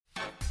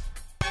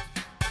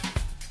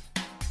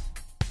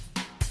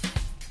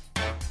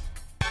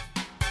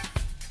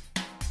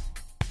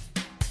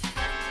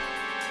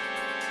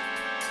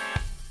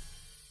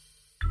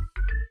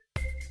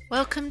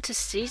Welcome to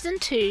Season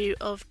 2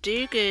 of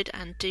Do Good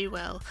and Do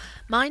Well.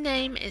 My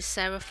name is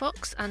Sarah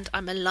Fox and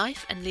I'm a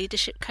life and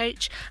leadership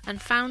coach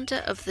and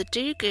founder of the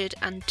Do Good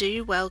and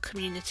Do Well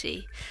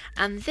community.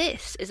 And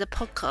this is a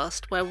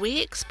podcast where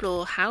we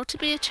explore how to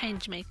be a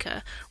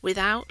changemaker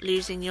without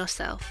losing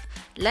yourself.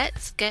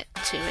 Let's get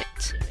to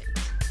it.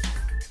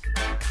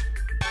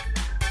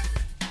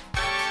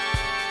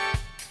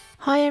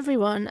 Hi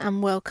everyone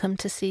and welcome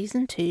to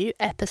Season 2,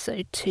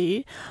 Episode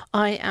 2.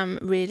 I am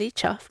really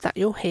chuffed that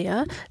you're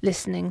here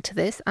listening to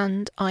this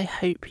and I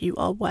hope you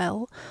are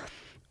well.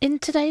 In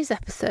today's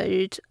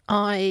episode,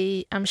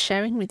 I am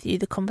sharing with you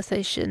the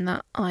conversation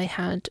that I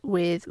had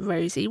with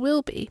Rosie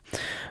Wilby.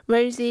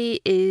 Rosie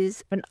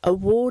is an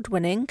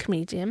award-winning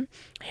comedian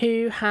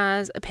who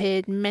has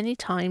appeared many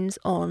times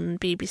on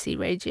BBC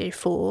Radio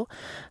 4.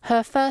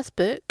 Her first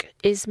book,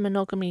 Is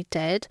Monogamy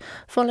Dead?,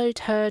 followed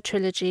her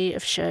trilogy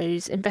of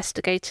shows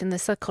investigating the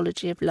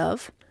psychology of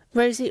love.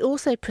 Rosie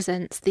also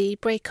presents the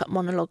Breakup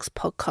Monologues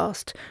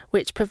podcast,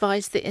 which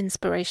provides the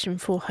inspiration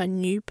for her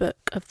new book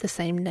of the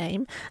same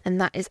name,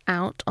 and that is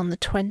out on the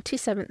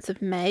 27th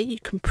of May. You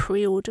can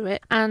pre-order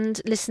it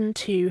and listen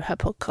to her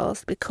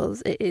podcast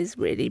because it is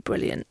really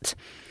brilliant.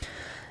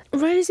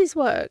 Rosie's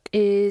work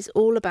is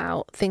all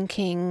about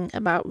thinking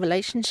about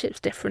relationships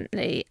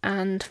differently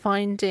and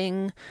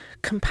finding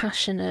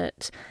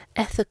compassionate,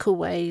 ethical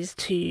ways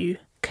to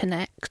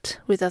connect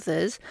with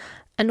others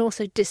and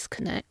also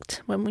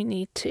disconnect when we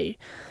need to.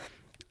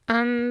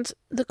 And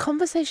the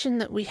conversation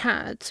that we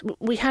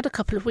had a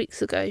couple of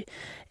weeks ago,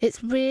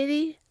 it's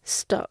really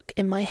stuck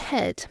in my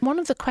head. One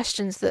of the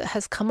questions that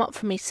has come up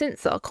for me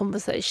since our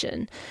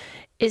conversation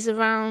is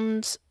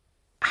around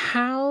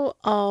how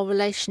our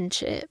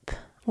relationship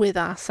with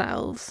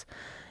ourselves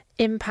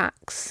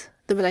impacts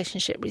the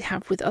relationship we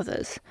have with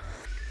others.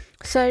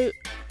 So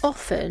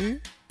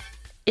often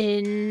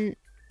in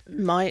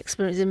my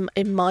experience,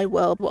 in my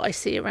world, what I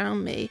see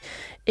around me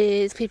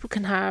is people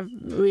can have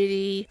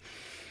really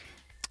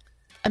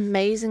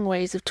amazing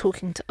ways of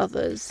talking to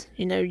others.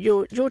 You know,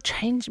 you're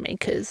change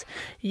makers.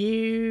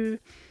 You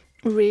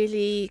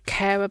really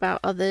care about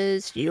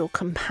others. You're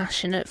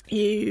compassionate.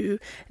 You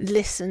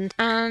listen.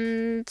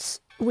 And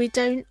we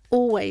don't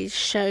always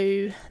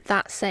show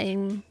that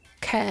same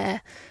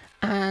care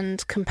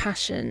and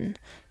compassion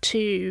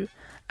to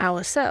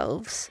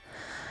ourselves.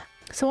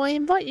 So I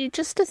invite you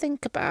just to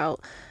think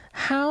about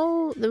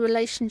how the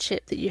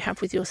relationship that you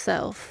have with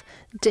yourself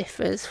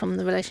differs from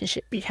the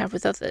relationship you have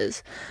with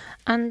others,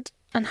 and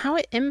how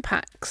it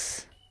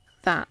impacts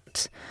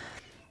that,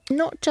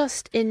 not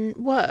just in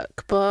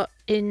work, but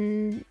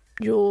in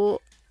your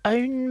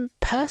own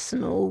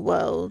personal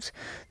world,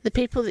 the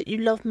people that you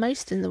love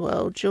most in the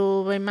world,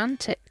 your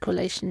romantic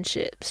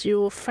relationships,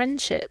 your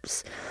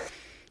friendships.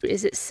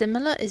 Is it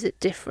similar? Is it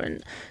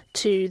different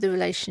to the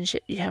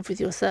relationship you have with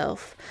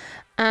yourself?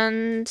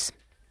 And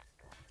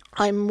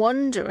I'm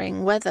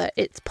wondering whether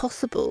it's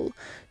possible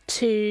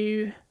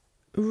to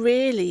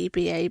really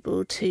be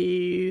able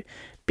to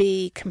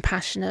be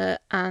compassionate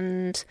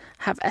and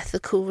have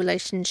ethical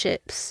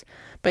relationships,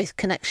 both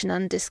connection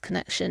and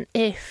disconnection,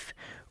 if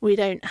we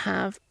don't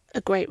have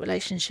a great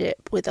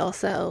relationship with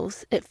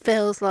ourselves. It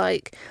feels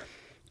like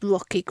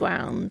rocky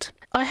ground.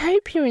 I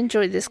hope you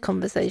enjoyed this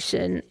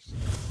conversation.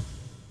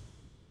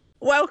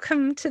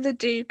 Welcome to the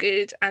Do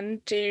Good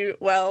and Do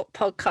Well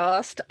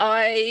podcast.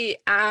 I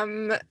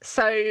am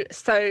so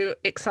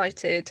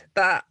excited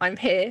that I'm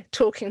here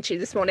talking to you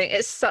this morning.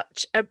 It's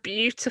such a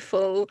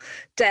beautiful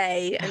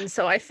day, and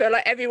so I feel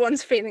like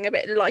everyone's feeling a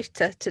bit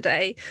lighter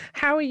today.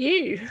 How are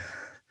you?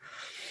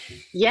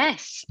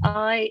 Yes,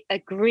 I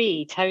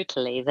agree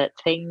totally that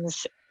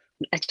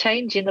a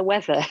change in the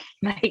weather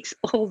makes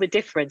all the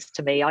difference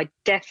to me. I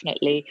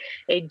definitely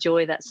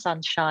enjoy that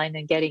sunshine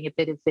and getting a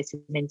bit of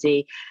vitamin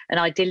D. And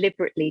I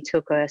deliberately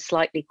took a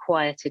slightly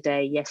quieter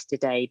day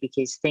yesterday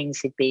because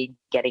things had been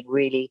getting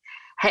really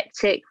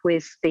hectic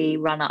with the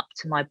run up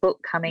to my book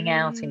coming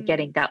out and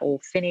getting that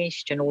all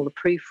finished and all the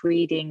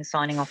proofreading,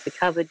 signing off the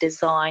cover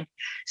design,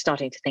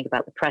 starting to think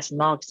about the press and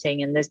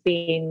marketing. And there's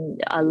been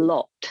a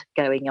lot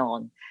going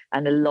on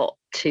and a lot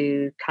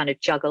to kind of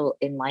juggle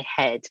in my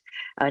head.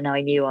 And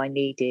I knew I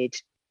needed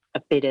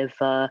a bit of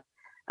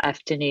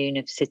afternoon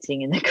of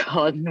sitting in the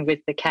garden with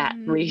the cat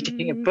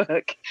reading a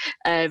book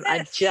and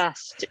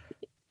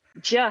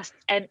just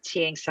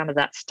emptying some of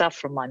that stuff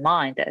from my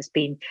mind that has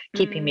been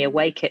keeping me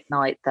awake at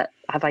night. That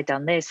have I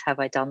done this? Have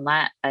I done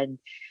that? And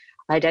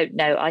I don't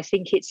know. I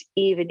think it's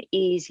even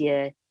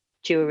easier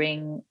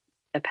during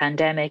a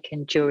pandemic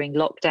and during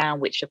lockdown,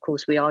 which of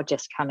course we are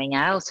just coming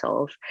out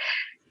of.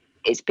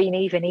 It's been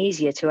even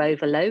easier to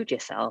overload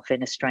yourself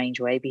in a strange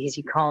way because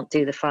you can't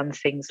do the fun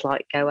things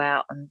like go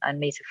out and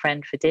meet a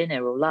friend for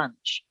dinner or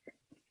lunch.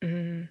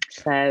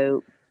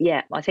 So,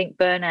 yeah, I think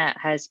burnout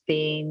has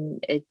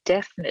been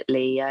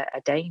definitely a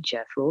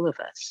danger for all of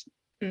us.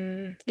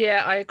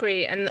 Yeah, I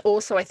agree. And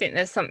also I think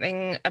there's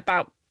something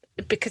about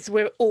because a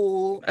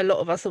lot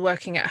of us are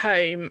working at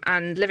home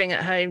and living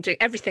at home, doing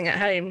everything at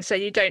home. So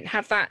you don't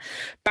have that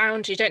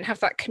boundary, you don't have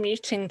that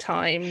commuting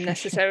time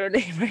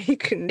necessarily where you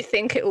can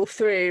think it all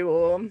through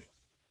or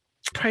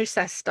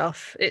process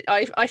stuff.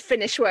 I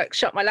finish work,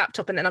 shut my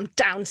laptop, and then I'm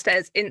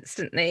downstairs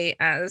instantly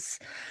as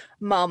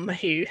mum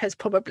who has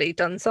probably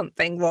done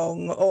something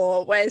wrong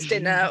or where's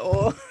dinner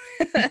or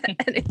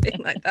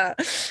anything like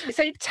that.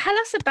 So tell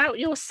us about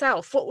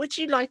yourself. What would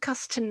you like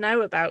us to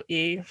know about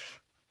you?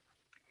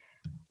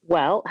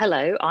 Well,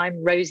 hello,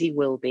 I'm Rosie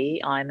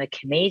Wilby. I'm a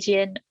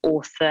comedian,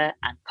 author,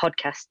 and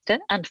podcaster,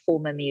 and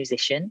former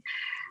musician.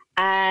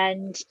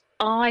 And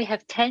I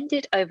have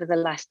tended over the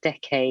last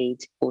decade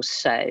or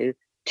so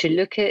to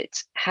look at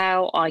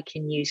how I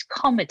can use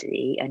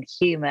comedy and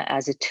humour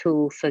as a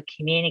tool for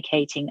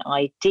communicating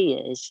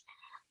ideas,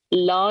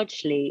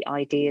 largely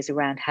ideas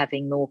around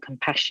having more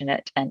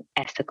compassionate and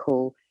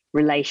ethical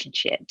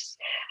relationships.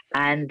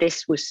 And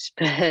this was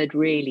spurred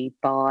really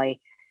by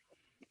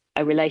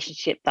a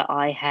relationship that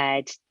I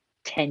had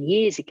 10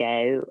 years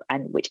ago,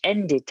 and which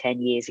ended 10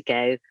 years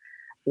ago,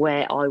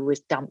 where I was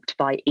dumped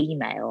by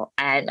email.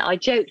 And I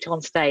joked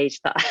on stage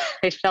that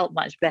I felt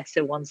much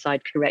better once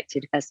I'd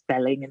corrected her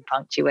spelling and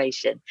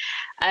punctuation.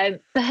 But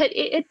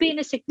it had been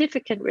a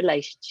significant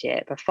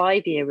relationship, a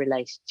 5-year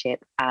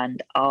relationship.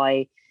 And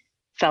I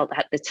felt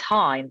at the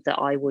time that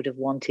I would have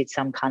wanted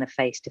some kind of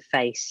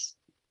face-to-face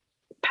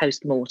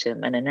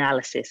post-mortem, an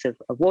analysis of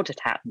what had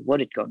happened, what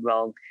had gone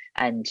wrong,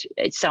 and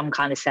it's some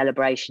kind of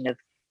celebration of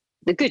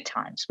the good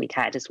times we'd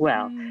had as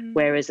well.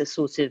 Whereas a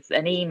sort of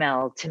an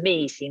email to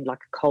me seemed like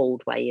a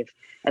cold way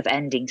of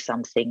ending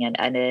something,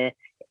 and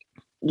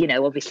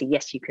obviously,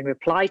 yes, you can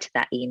reply to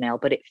that email,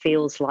 but it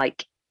feels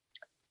like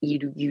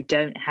you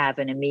don't have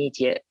an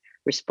immediate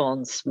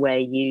response where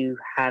you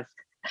have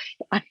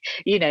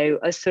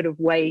a sort of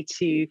way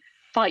to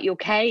fight your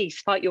case,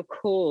 fight your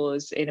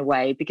cause in a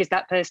way, because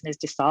that person has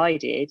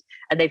decided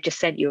and they've just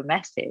sent you a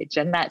message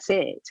and that's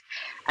it.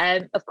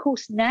 Of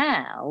course,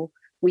 now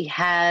we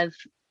have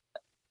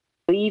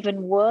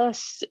even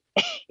worse,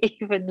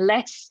 even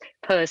less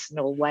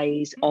personal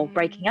ways of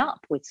breaking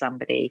up with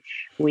somebody.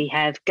 We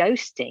have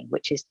ghosting,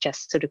 which is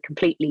just sort of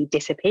completely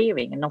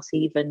disappearing and not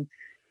even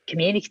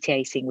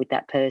communicating with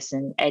that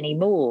person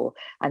anymore.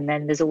 And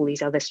then there's all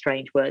these other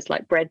strange words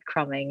like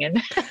breadcrumbing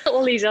and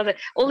all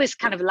this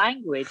kind of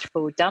language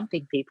for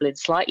dumping people in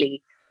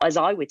slightly, as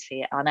I would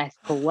see it,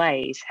 unethical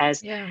ways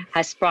has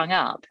sprung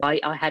up. I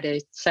had a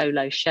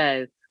solo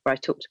show where I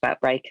talked about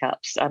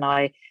breakups, and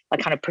I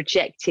kind of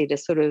projected a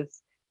sort of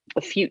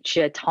a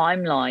future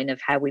timeline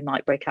of how we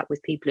might break up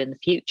with people in the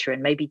future,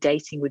 and maybe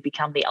dating would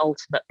become the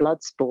ultimate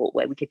blood sport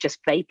where we could just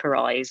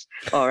vaporize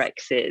our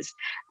exes.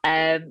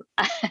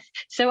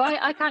 So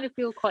I kind of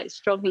feel quite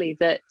strongly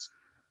that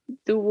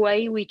the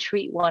way we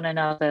treat one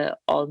another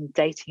on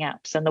dating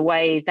apps and the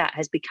way that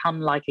has become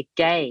like a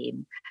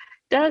game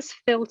does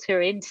filter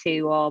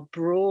into our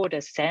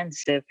broader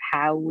sense of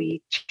how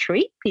we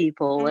treat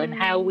people and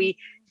how we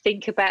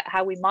think about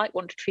how we might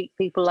want to treat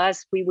people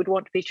as we would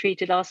want to be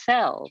treated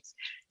ourselves.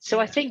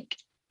 So I think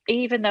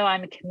even though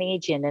I'm a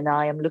comedian and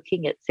I am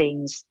looking at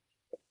things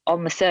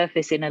on the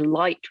surface in a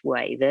light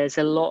way, there's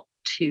a lot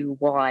to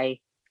why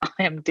I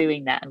am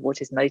doing that and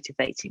what is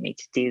motivating me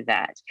to do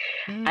that.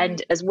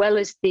 And as well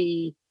as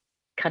the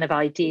kind of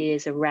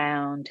ideas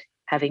around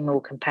having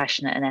more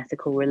compassionate and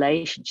ethical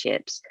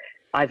relationships,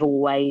 I've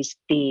always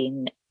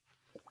been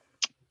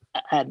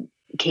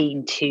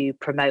keen to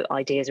promote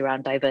ideas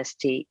around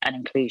diversity and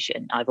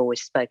inclusion. I've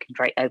always spoken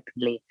very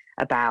openly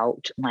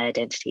about my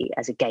identity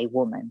as a gay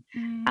woman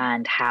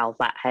and how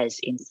that has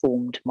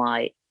informed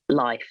my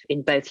life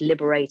in both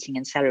liberating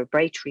and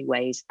celebratory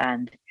ways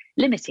and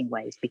limiting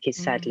ways, because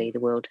sadly the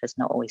world has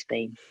not always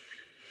been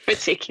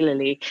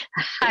particularly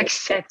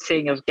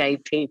accepting of gay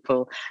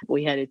people.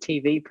 We had a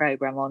TV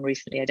program on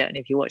recently, I don't know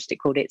if you watched it,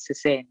 called It's a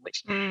Sin,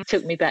 which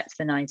took me back to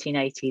the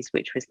 1980s,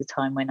 which was the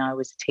time when I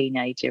was a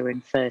teenager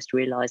and first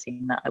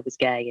realizing that I was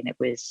gay, and it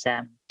was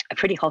a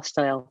pretty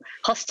hostile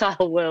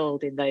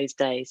world in those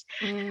days.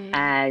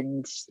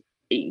 And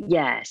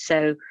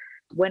so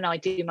when I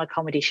do my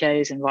comedy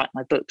shows and write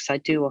my books, I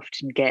do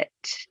often get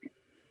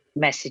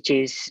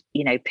messages,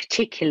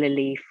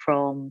 particularly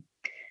from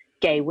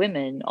gay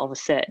women of a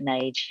certain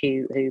age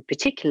who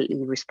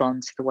particularly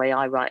respond to the way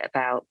I write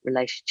about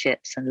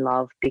relationships and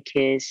love,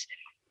 because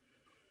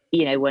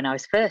when I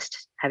was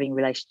first having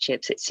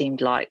relationships, it seemed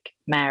like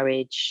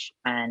marriage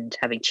and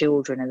having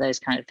children and those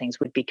kind of things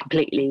would be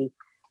completely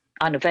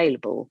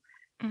unavailable.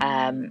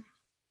 And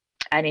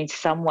in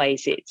some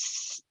ways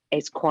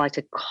it's quite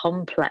a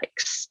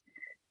complex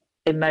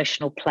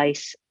emotional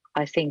place,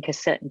 I think, a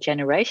certain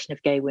generation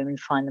of gay women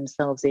find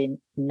themselves in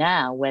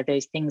now, where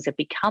those things are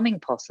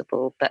becoming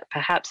possible, but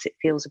perhaps it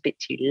feels a bit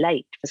too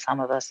late for some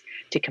of us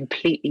to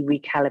completely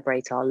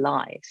recalibrate our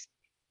lives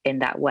in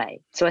that way.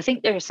 So I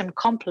think there are some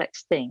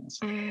complex things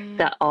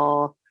that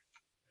are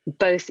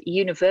both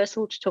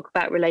universal to talk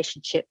about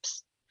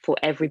relationships for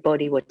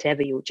everybody,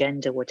 whatever your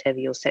gender, whatever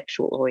your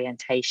sexual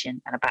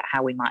orientation, and about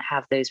how we might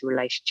have those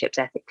relationships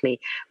ethically.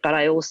 But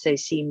I also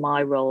see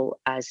my role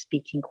as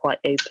speaking quite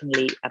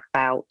openly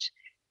about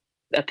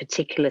a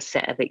particular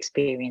set of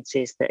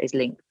experiences that is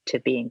linked to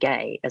being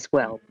gay as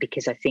well,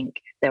 because I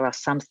think there are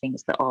some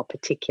things that are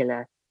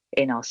particular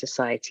in our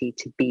society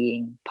to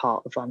being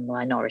part of a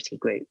minority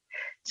group.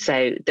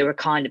 So there are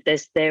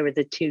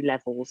the two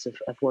levels of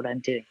what I'm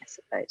doing, I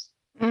suppose.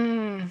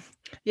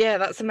 Yeah,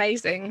 that's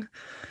amazing.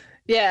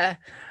 Yeah.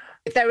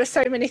 There are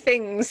so many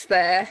things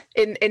there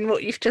in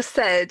what you've just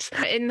said.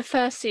 In the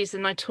first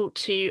season, I talked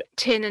to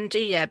Tin and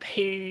Diab,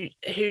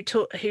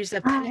 who's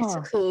a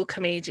political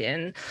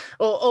comedian,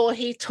 or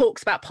he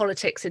talks about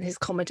politics in his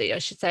comedy, I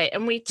should say.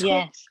 And we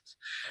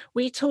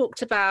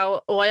talked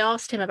about, or I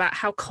asked him about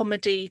how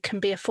comedy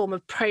can be a form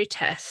of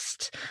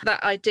protest.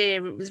 That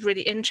idea was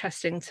really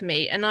interesting to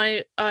me. And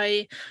I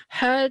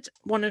heard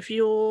one of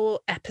your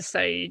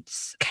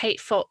episodes,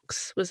 Kate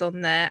Fox was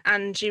on there,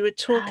 and you were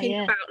talking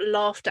about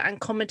laughter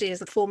and comedy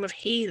as a form of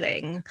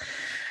healing.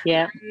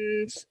 Yeah.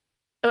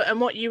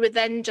 And what you were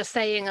then just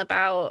saying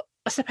about,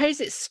 I suppose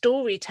it's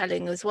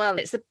storytelling as well.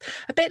 It's a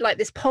bit like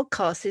this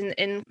podcast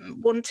in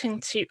wanting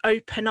to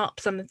open up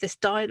some of this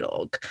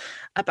dialogue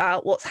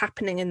about what's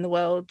happening in the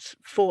world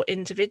for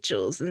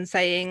individuals and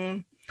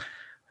saying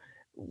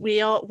we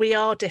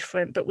are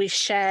different, but we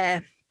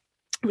share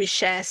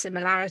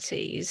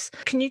similarities.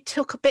 Can you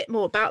talk a bit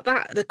more about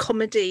that, the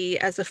comedy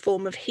as a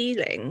form of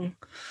healing?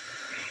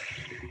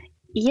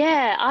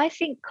 Yeah, I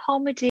think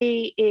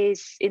comedy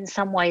is in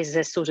some ways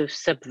a sort of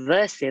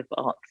subversive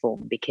art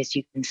form, because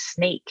you can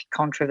sneak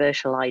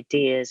controversial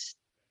ideas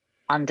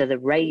under the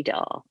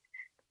radar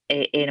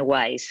in a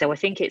way. So I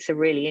think it's a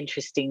really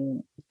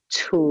interesting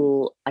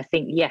tool. I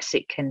think, yes,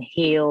 it can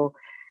heal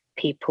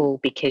people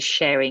because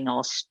sharing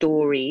our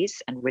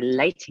stories and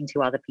relating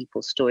to other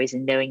people's stories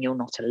and knowing you're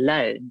not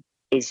alone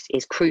is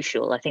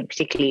crucial. I think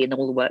particularly in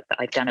all the work that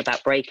I've done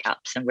about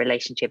breakups and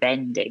relationship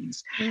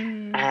endings.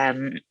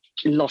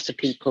 Lots of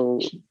people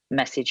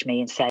message me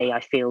and say I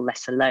feel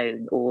less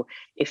alone, or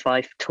if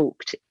I've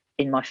talked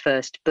in my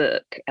first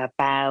book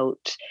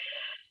about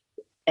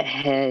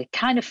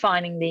kind of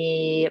finding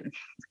the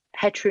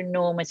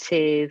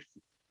heteronormative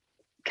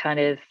kind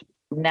of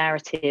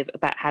narrative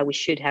about how we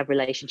should have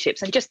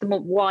relationships, and just the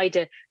more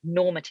wider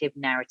normative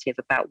narrative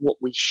about what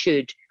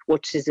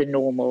does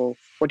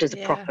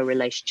a proper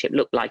relationship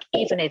look like,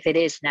 even if it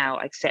is now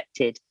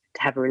accepted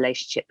to have a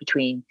relationship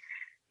between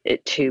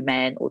two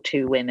men or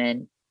two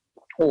women.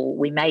 Or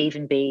we may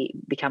even be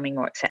becoming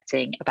more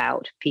accepting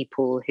about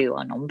people who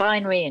are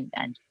non-binary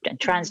and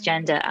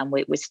transgender, and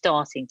we're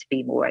starting to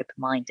be more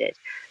open-minded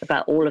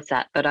about all of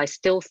that. But I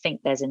still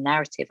think there's a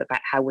narrative about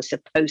how we're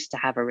supposed to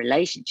have a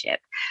relationship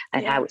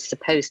and how it's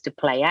supposed to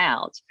play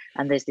out.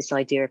 And there's this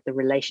idea of the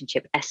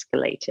relationship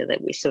escalator,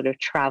 that we sort of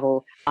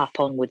travel up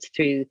onwards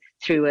through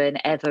an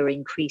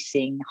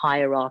ever-increasing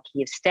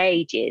hierarchy of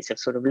stages of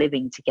sort of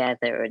living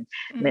together and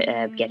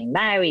getting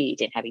married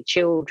and having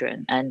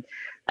children, and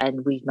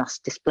we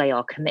must display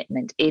our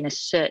commitment in a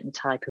certain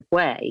type of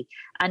way.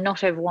 And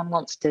not everyone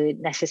wants to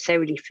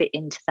necessarily fit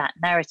into that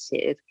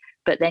narrative,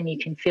 but then you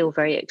can feel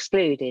very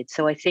excluded.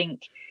 So I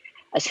think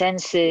a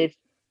sense of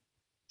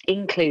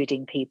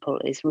including people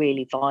is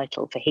really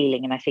vital for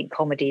healing. And I think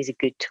comedy is a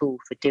good tool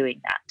for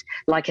doing that.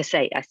 Like I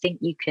say, I think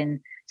you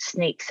can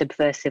sneak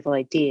subversive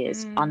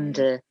ideas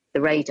under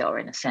the radar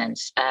in a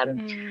sense.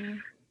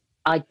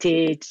 I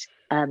did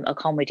a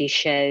comedy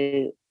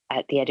show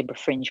at the Edinburgh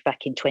Fringe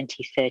back in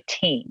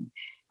 2013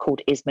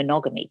 called Is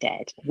Monogamy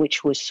Dead?,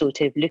 which was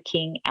sort of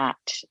looking at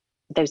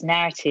those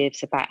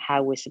narratives about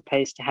how we're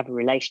supposed to have a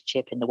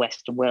relationship in the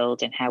Western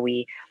world and how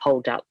we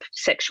hold up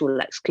sexual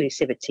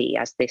exclusivity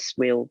as this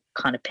real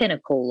kind of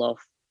pinnacle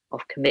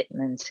of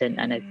commitment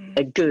and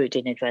a good,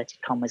 in inverted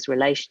commas,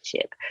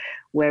 relationship.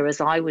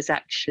 Whereas I was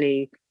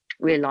actually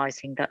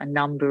realizing that a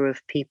number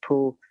of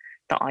people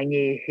that I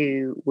knew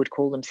who would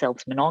call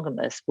themselves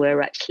monogamous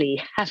were actually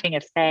having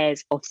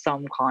affairs of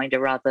some kind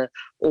or other,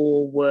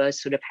 or were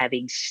sort of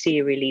having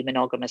serially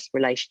monogamous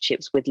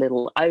relationships with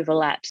little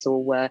overlaps,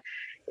 or were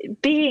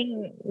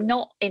being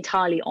not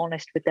entirely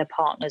honest with their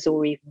partners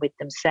or even with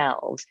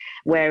themselves.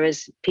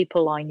 Whereas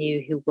people I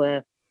knew who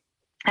were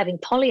having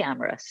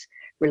polyamorous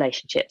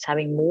relationships,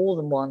 having more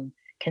than one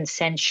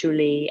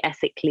consensually,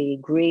 ethically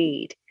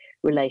agreed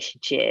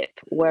relationship,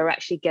 were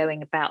actually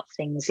going about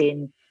things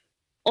in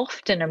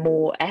often a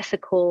more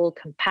ethical,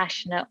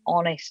 compassionate,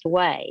 honest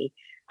way,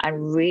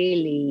 and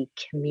really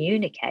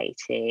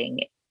communicating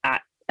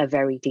at a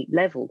very deep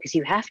level. Because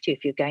you have to,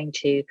 if you're going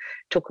to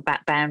talk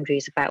about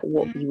boundaries, about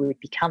what you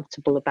would be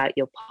comfortable about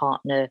your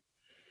partner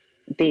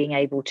being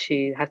able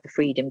to have the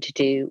freedom to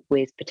do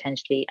with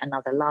potentially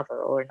another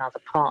lover or another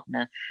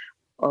partner.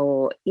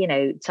 Or, you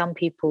know, some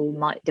people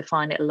might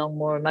define it along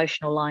more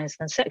emotional lines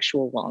than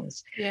sexual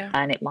ones.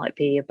 And it might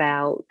be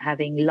about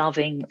having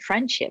loving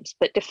friendships,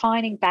 but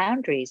defining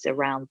boundaries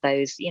around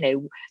those, you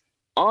know,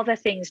 are there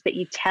things that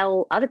you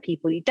tell other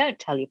people you don't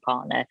tell your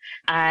partner?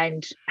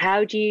 And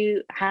how do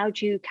you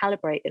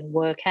calibrate and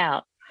work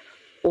out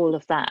all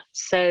of that.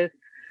 So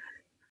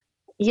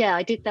yeah,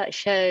 I did that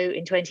show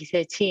in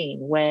 2013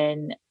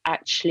 when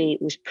actually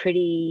it was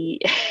pretty,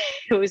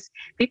 it was,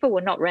 people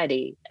were not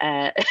ready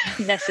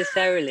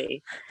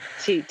necessarily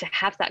to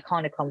have that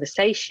kind of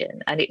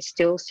conversation. And it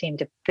still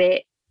seemed a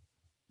bit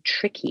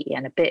tricky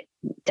and a bit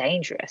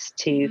dangerous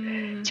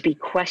to be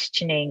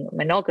questioning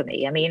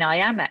monogamy. I mean, I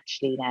am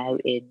actually now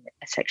in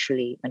a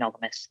sexually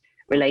monogamous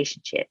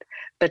relationship,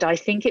 but I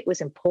think it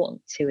was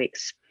important to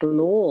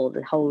explore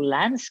the whole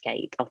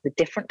landscape of the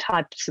different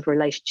types of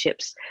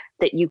relationships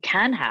that you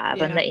can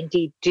have and that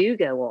indeed do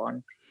go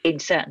on in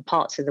certain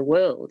parts of the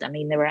world. I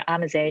mean, there are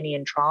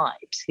Amazonian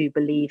tribes who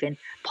believe in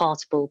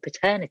partible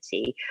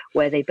paternity,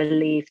 where they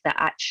believe that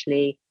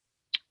actually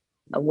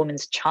a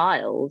woman's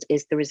child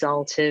is the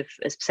result of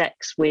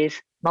sex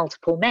with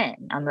multiple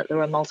men, and that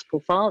there are multiple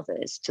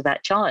fathers to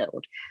that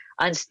child.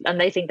 And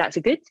they think that's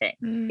a good thing,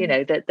 you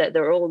know, that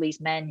there are all these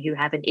men who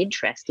have an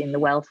interest in the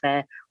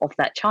welfare of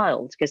that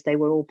child because they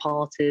were all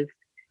part of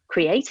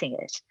creating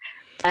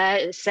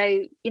it. So,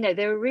 you know,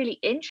 there are really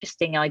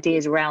interesting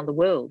ideas around the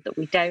world that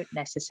we don't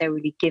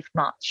necessarily give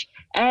much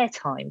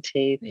airtime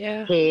to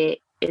here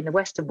in the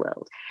Western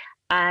world.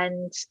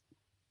 And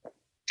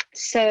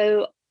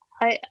so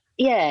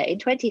in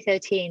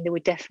 2013, there were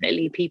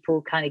definitely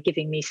people kind of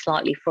giving me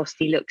slightly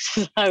frosty looks.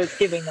 I was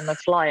giving them a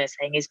flyer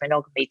saying, "Is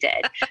monogamy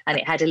dead?" And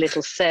it had a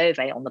little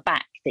survey on the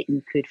back that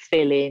you could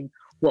fill in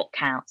what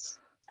counts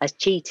as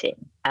cheating,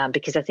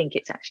 because I think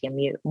it's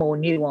actually a more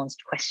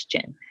nuanced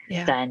question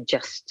than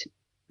just,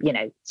 you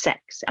know,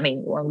 sex. I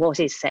mean, what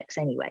is sex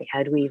anyway?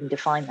 How do we even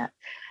define that?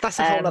 That's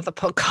a whole other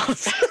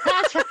podcast.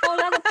 That's a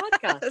whole other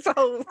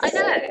podcast. I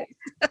know.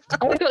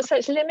 And we've got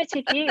such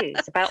limited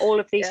views about all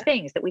of these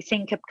things that we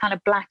think are kind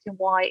of black and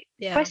white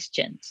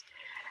questions.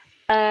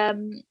 But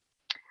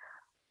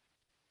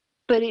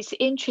it's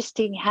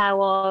interesting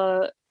how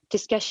our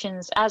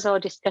discussions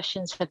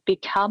have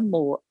become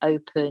more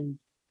open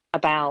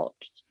about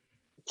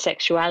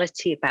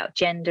sexuality, about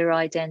gender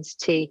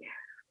identity.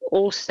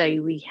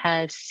 Also, we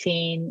have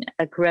seen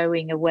a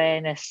growing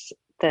awareness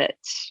that,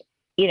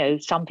 you know,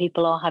 some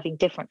people are having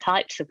different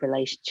types of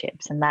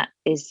relationships, and that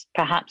is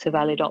perhaps a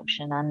valid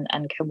option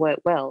and can work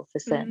well for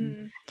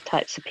certain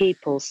types of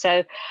people.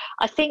 So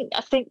I think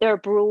there are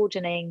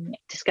broadening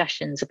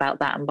discussions about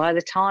that. And by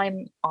the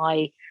time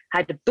I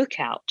had a book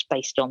out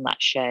based on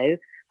that show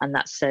and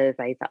that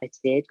survey that I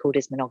did called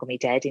 "Is Monogamy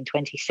Dead?" in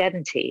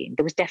 2017,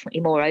 there was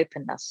definitely more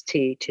openness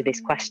to this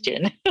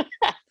question.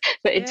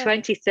 But in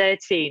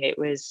 2013,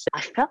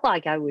 I felt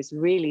like I was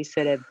really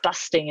sort of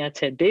busting a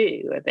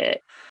taboo a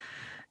bit.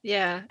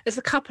 Yeah, there's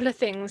a couple of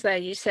things there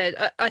you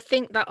said. I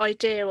think that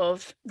idea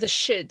of the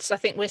shoulds, I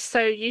think we're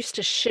so used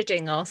to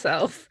shoulding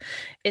ourselves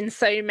in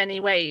so many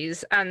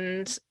ways.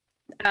 And,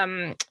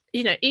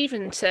 you know,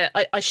 even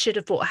I should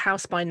have bought a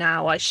house by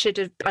now. I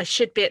should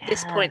be at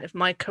this point of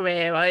my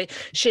career. I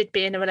should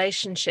be in a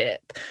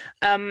relationship.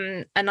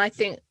 And I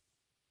think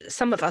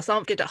some of us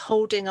aren't good at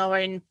holding our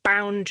own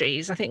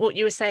boundaries. I think what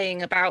you were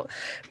saying about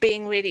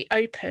being really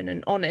open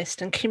and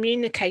honest and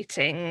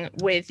communicating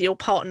with your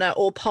partner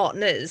or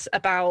partners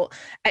about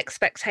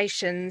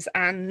expectations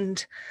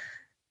and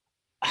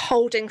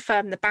holding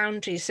firm the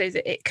boundaries so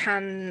that it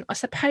can, I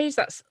suppose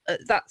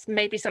that's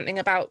maybe something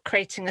about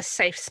creating a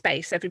safe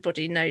space.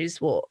 Everybody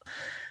knows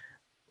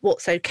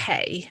what's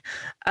okay.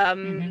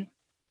 And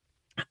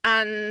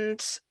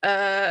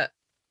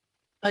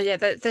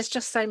there's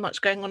just so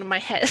much going on in my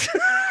head.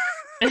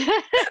 All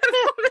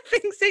the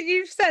things that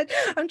you've said.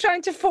 I'm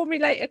trying to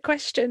formulate a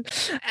question,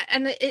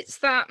 and it's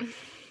that: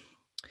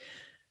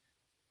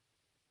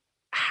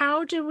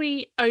 how do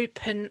we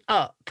open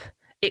up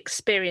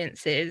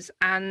experiences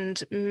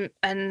and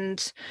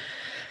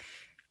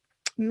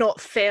not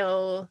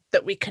feel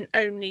that we can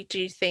only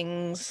do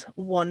things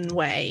one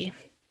way,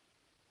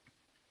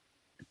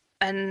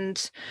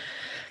 and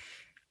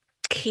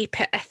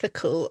keep it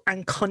ethical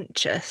and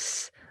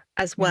conscious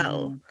as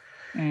well?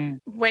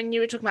 When you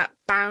were talking about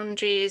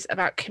boundaries,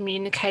 about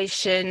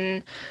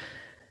communication,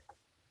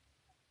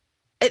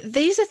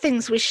 these are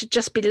things we should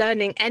just be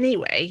learning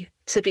anyway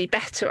to be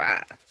better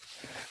at.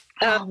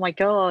 Oh my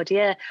God,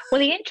 yeah. Well,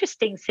 the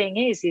interesting thing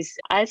is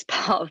as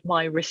part of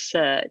my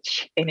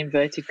research, in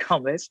inverted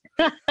commas,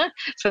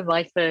 for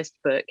my first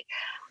book,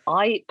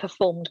 I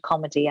performed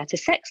comedy at a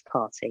sex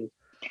party.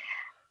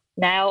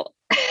 Now,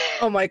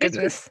 oh my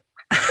goodness.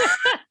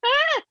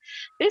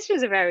 This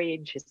was a very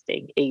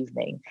interesting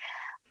evening.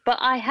 But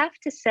I have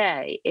to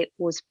say, it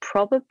was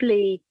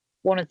probably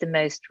one of the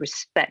most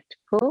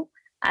respectful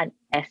and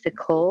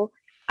ethical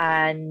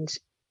and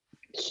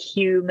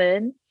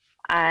human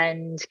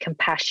and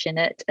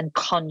compassionate and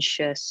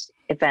conscious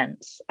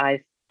events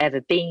I've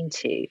ever been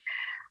to.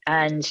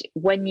 And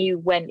when you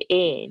went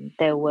in,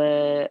 there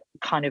were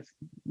kind of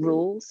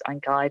rules and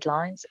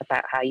guidelines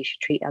about how you should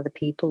treat other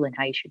people and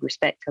how you should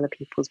respect other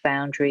people's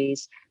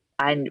boundaries.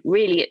 And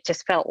really, it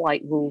just felt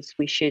like rules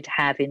we should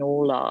have in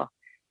all our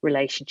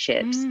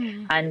relationships.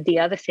 And the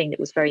other thing that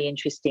was very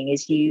interesting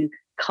is you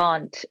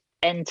can't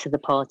enter the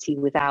party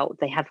without,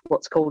 they have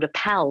what's called a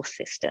PAL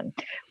system,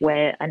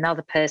 where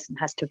another person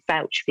has to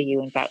vouch for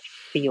you and vouch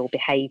for your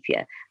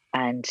behaviour,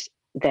 and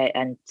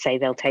say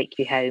they'll take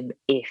you home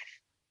if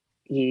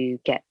you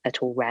get at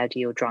all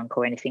rowdy or drunk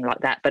or anything like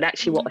that. But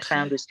actually what I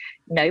found was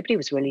nobody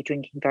was really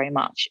drinking very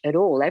much at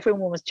all.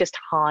 Everyone was just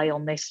high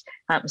on this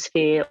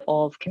atmosphere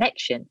of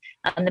connection.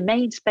 And the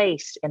main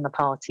space in the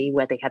party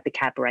where they had the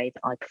cabaret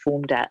that I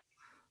performed at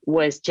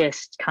was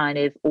just kind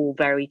of all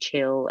very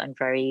chill and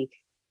very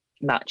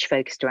much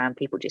focused around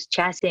people just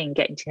chatting,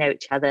 getting to know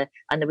each other.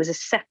 And there was a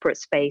separate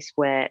space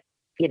where,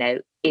 you know,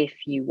 if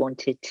you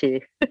wanted to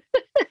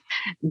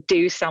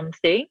do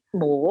something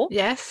more,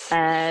 yes,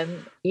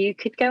 you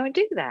could go and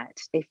do that.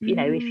 If you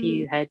know, if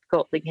you had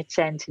got the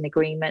consent and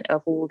agreement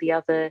of all the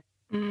other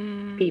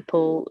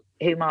people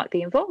who might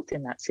be involved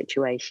in that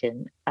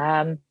situation.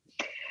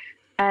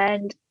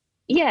 And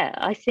yeah,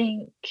 I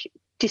think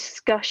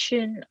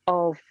discussion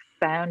of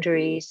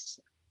boundaries,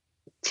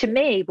 to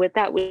me,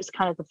 that was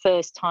kind of the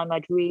first time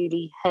I'd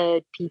really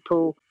heard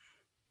people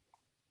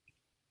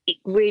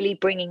really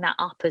bringing that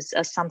up as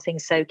something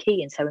so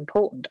key and so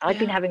important. I'd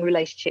been having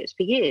relationships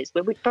for years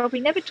where we'd probably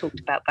never talked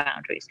about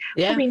boundaries,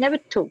 probably never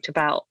talked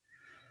about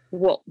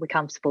what we're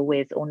comfortable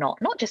with or not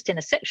just in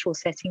a sexual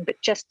setting, but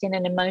just in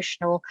an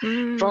emotional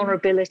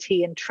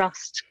vulnerability and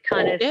trust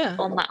kind of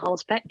on that whole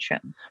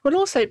spectrum. Well,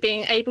 also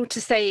being able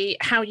to say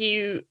how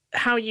you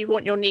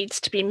want your needs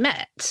to be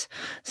met.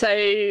 So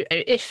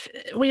if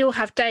we all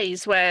have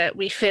days where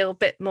we feel a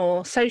bit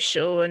more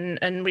social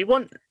and we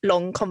want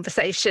long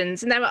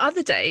conversations, and there are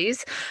other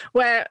days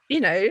where, you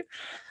know,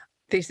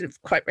 these are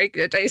quite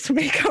regular days for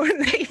me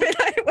currently,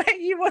 where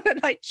you want to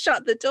like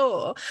shut the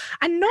door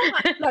and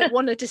not like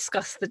want to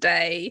discuss the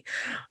day,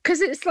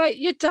 because it's like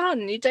you're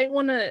done. You don't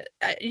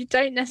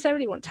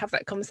necessarily want to have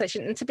that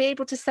conversation, and to be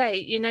able to say,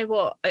 you know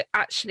what,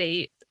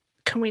 actually,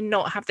 can we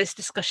not have this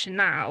discussion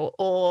now?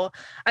 Or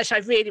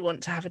actually, I really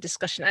want to have a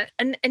discussion.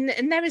 And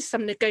there is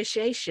some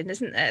negotiation,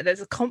 isn't there?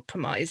 There's a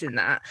compromise in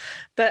that.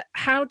 But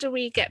how do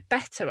we get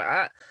better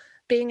at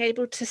being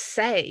able to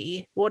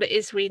say what it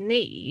is we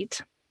need,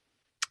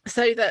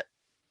 so that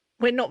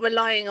we're not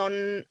relying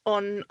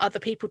on other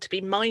people to be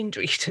mind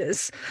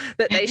readers,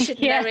 that they should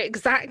know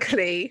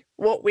exactly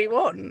what we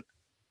want?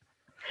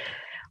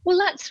 Well,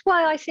 that's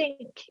why I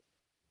think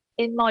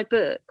in my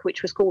book,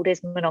 which was called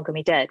Is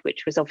Monogamy Dead?,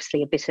 which was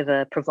obviously a bit of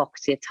a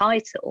provocative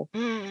title,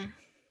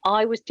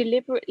 I was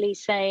deliberately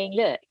saying,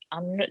 look,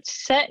 I'm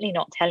certainly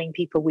not telling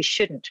people we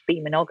shouldn't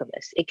be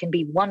monogamous. It can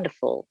be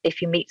wonderful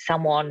if you meet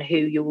someone who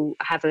you'll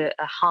have a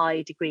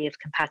high degree of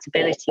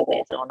compatibility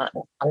with on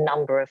a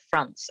number of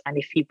fronts. And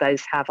if you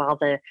both have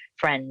other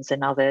friends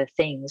and other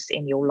things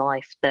in your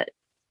life that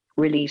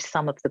relieve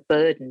some of the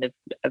burden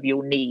of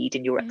your need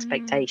and your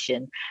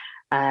expectation,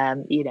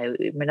 you know,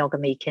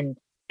 monogamy can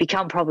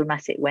become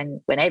problematic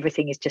when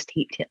everything is just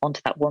heaped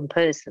onto that one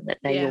person, that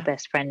they're your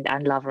best friend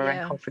and lover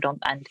and confidant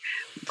and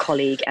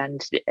colleague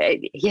and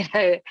you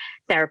know,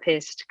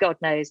 therapist, God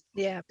knows.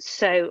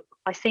 So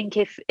I think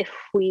if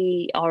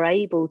we are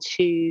able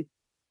to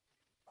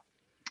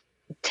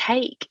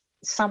take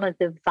some of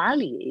the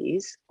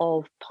values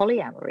of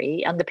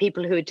polyamory, and the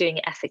people who are doing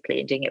it ethically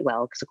and doing it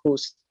well, because of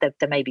course there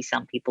may be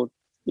some people,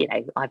 you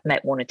know, I've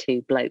met one or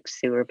two blokes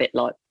who are a bit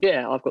like,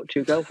 yeah, I've got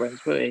two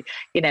girlfriends, really,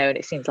 you know, and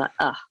it seems like,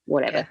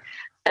 whatever.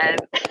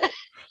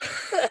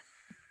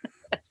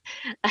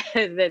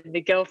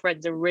 The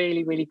girlfriends are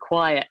really, really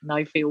quiet, and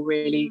I feel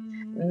really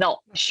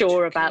not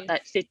sure about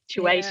that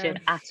situation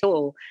at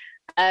all.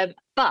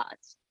 But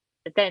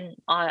then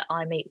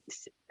I meet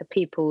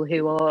people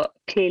who are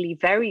clearly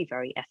very,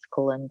 very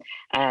ethical, and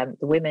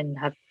the women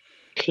have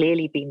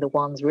clearly been the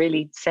ones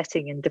really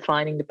setting and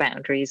defining the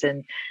boundaries,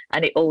 and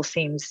it all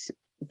seems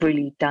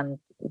really done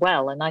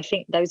well. And I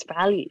think those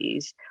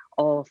values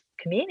of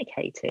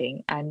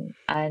communicating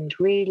and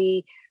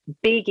really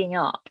bigging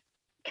up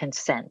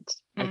consent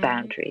and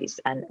boundaries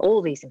and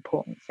all these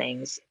important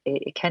things,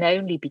 it can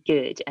only be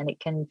good, and it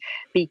can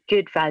be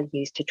good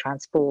values to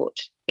transport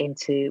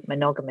into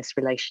monogamous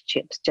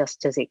relationships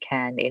just as it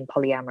can in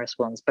polyamorous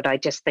ones. But I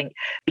just think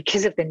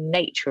because of the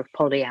nature of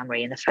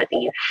polyamory and the fact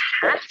that you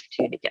have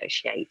to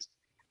negotiate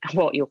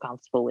what you're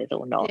comfortable with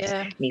or not,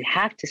 you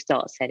have to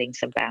start setting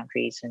some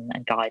boundaries and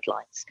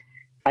guidelines.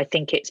 I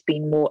think it's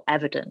been more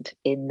evident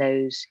in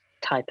those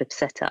type of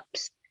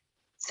setups.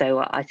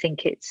 So I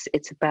think it's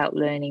about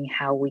learning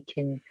how we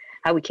can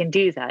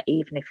do that,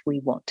 even if we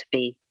want to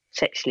be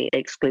sexually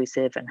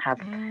exclusive and have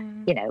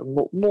you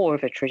know, more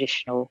of a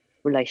traditional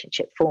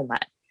relationship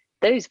format.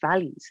 Those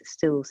values are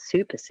still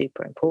super,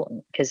 super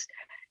important, because,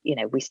 you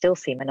know, we still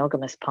see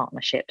monogamous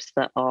partnerships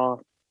that are,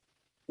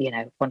 you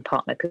know, one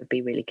partner could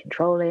be really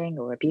controlling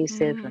or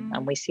abusive,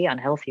 and we see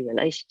unhealthy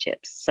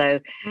relationships. So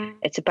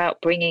it's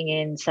about bringing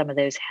in some of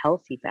those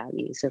healthy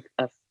values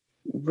of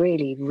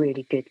really,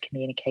 really good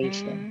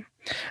communication.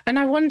 And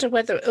I wonder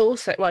whether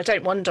also, well, I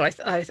don't wonder,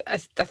 I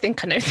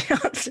think I know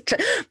the answer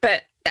to,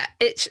 but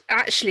it's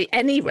actually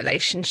any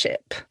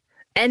relationship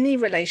any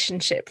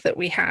relationship that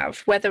we have,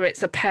 whether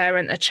it's a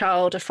parent, a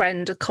child, a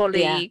friend, a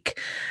colleague,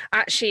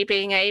 actually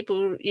being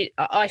able,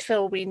 I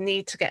feel we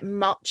need to get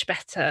much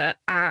better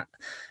at,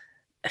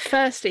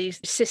 firstly,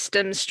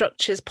 systems,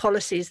 structures,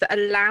 policies that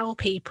allow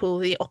people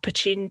the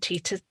opportunity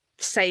to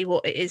say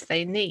what it is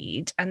they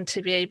need and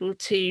to be able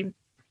to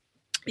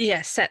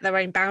set their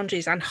own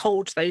boundaries and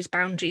hold those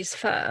boundaries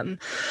firm.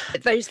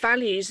 Those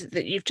values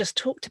that you've just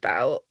talked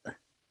about,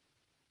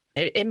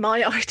 in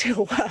my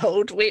ideal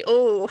world, we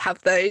all have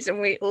those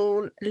and we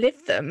all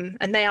live them,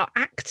 and they are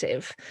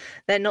active.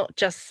 They're not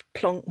just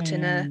plonked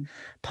in a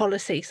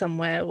policy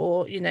somewhere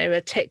or, a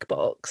tick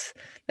box.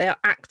 They are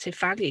active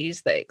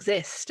values that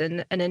exist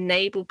and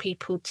enable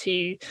people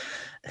to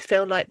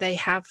feel like they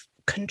have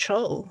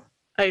control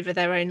over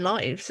their own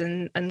lives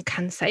and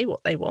can say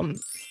what they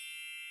want.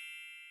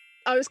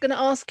 I was going to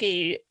ask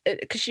you,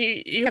 because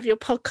you have your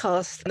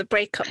podcast, the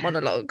breakup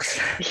monologues.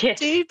 Yes,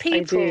 do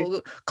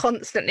people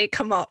constantly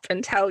come up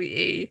and tell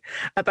you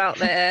about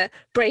their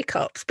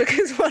breakups?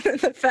 Because one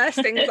of the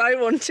first things I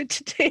wanted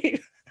to do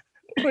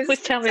was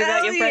tell me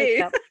about your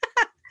breakup.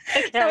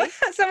 Okay.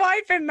 So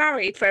I've been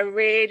married for a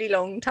really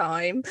long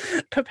time.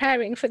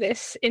 Preparing for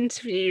this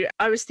interview,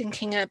 I was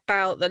thinking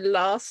about the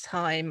last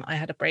time I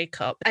had a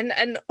breakup.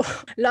 And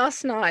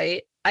last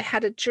night, I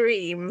had a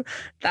dream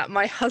that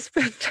my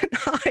husband and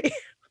I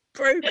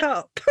broke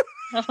up.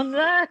 Oh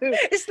no!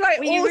 It's like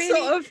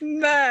sort of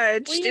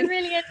merged. Were you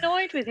really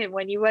annoyed with him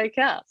when you woke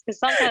up? Because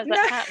sometimes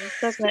that happens,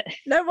 doesn't it?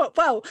 No,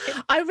 well,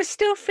 I was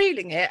still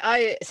feeling it.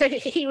 So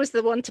he was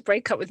the one to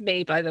break up with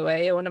me, by the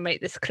way. I want to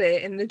make this clear.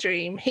 In the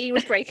dream, he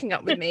was breaking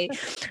up with me.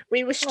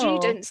 We were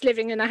students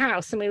living in a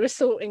house and we were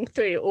sorting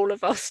through all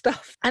of our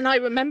stuff. And I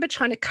remember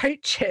trying to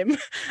coach him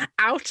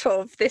out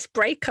of this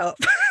breakup.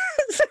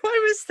 So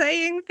I was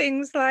saying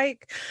things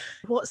like,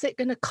 what's it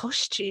going to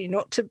cost you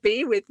not to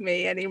be with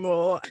me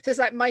anymore? So it's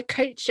like my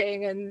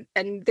coaching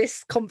and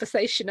this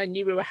conversation I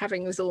knew we were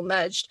having was all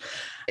merged.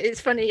 It's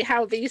funny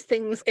how these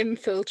things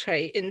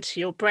infiltrate into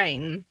your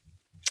brain.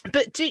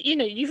 But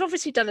you've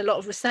obviously done a lot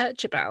of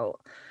research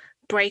about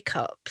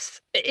breakups.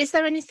 Is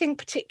there anything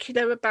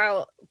particular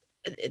about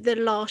the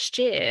last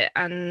year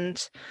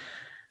and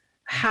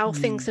how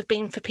things have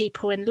been for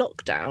people in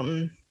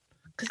lockdown?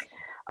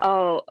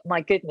 Oh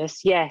my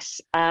goodness, yes.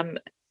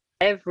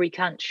 Every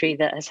country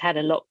that has had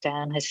a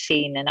lockdown has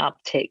seen an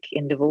uptick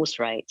in divorce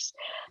rates.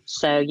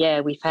 So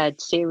yeah, we've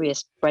had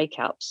serious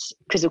breakups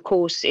because, of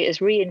course, it has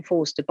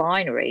reinforced a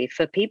binary.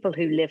 For people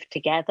who live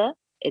together,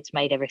 it's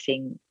made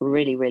everything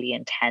really, really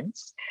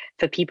intense.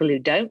 For people who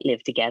don't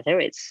live together,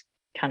 it's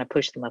kind of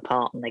pushed them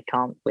apart and they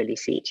can't really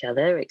see each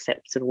other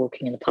except sort of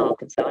walking in the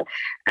park and so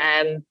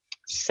on.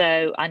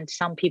 And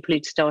some people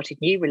who'd started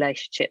new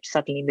relationships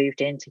suddenly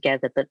moved in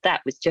together, but that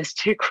was just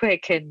too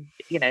quick and,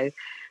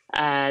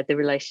 the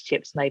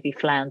relationships maybe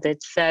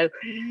floundered. So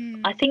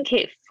I think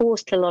it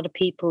forced a lot of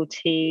people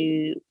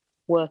to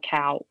work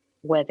out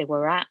where they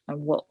were at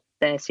and what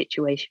their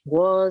situation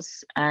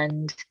was.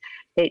 And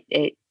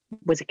it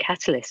was a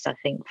catalyst, I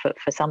think, for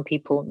some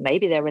people.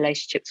 Maybe their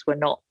relationships were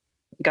not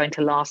going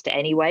to last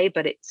anyway,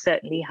 but it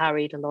certainly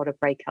hurried a lot of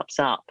breakups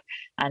up.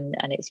 And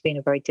it's been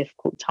a very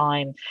difficult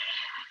time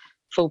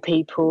for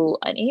people,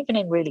 and even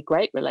in really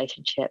great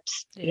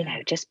relationships,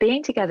 just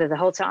being together the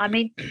whole time. I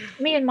mean,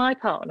 me and my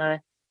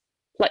partner,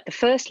 like the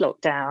first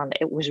lockdown,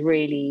 it was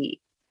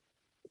really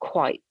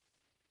quite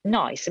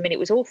nice. I mean, it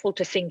was awful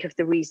to think of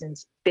the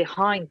reasons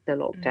behind the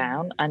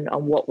lockdown and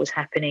what was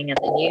happening, and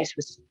the news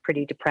was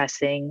pretty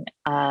depressing.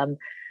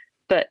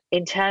 But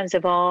in terms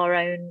of our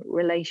own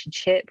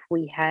relationship,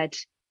 we had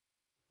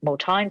more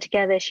time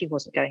together. She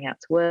wasn't going out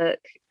to work.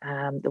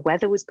 The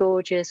weather was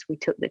gorgeous. We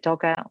took the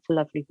dog out for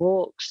lovely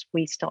walks.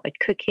 We started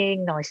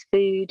cooking nice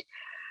food.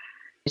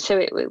 So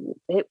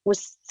it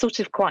was sort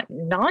of quite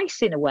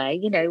nice in a way.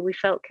 We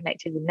felt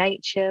connected with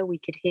nature. We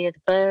could hear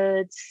the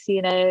birds,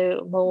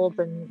 more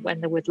than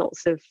when there was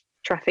lots of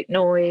traffic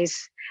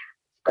noise.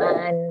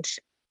 And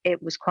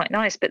it was quite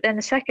nice. But then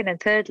the second and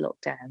third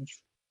lockdowns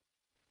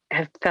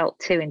have felt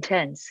too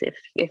intense.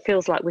 It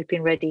feels like we've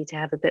been ready to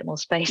have a bit more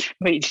space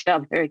from each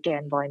other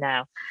again by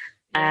now.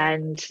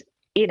 And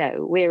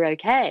we're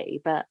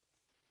okay, but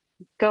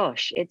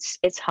gosh,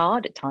 it's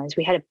hard at times.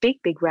 We had a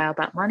big row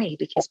about money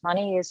because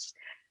money is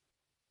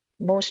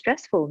more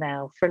stressful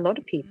now for a lot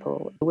of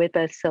people. We're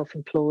both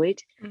self-employed.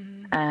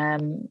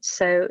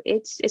 So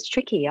it's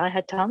tricky. I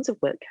had tons of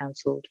work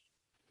cancelled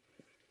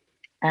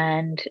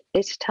and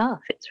it's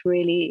tough. It's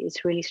really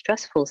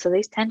stressful. So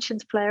these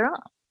tensions flare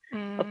up.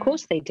 Of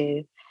course they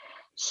do.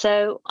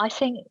 So I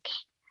think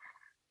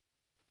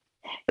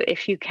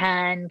if you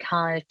can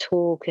kind of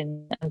talk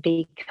and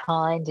be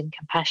kind and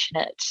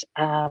compassionate,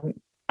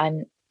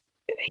 and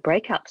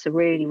breakups are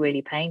really,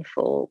 really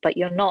painful, but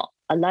you're not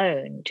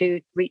alone.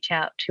 Do reach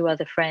out to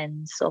other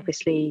friends.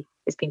 Obviously,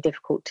 it's been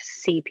difficult to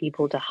see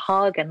people to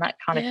hug and that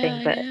kind of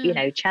thing, but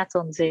chat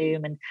on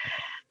Zoom and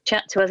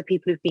chat to other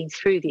people who've been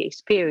through the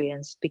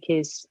experience,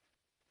 because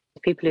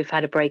people who've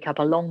had a breakup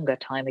a longer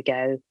time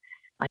ago,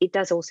 it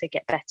does also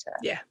get better.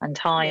 Yeah. And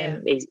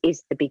time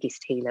is the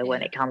biggest healer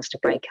when it comes to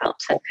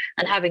breakups,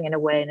 and having an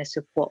awareness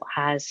of what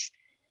has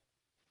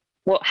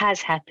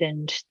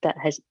happened that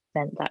has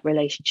meant that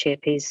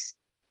relationship is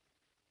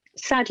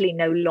sadly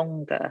no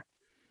longer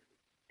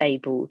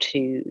able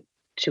to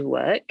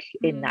work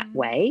in that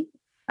way.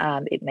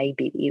 It may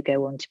be that you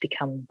go on to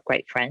become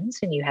great friends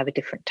and you have a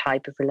different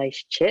type of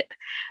relationship.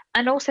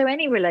 And also,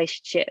 any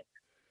relationship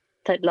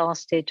that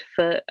lasted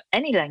for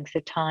any length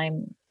of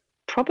time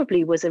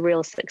probably was a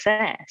real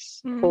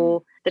success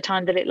for the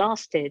time that it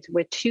lasted.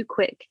 We're too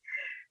quick,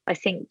 I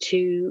think,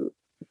 to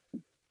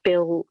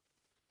build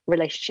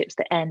relationships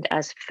that end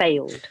as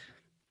failed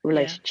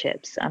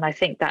relationships. And I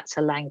think that's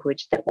a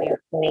language that we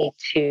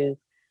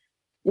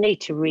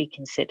need to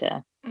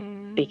reconsider,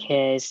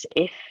 because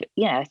if,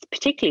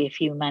 particularly if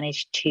you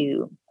manage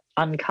to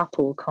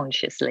uncouple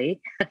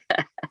consciously.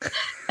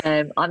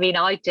 I mean,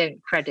 I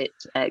don't credit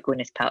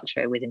Gwyneth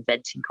Paltrow with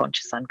inventing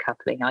conscious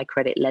uncoupling. I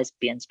credit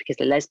lesbians, because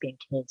the lesbian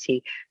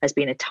community has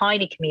been a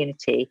tiny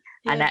community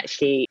and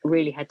actually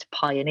really had to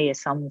pioneer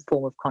some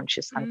form of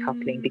conscious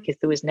uncoupling, because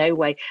there was no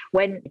way.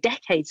 When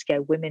decades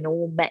ago, women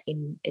all met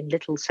in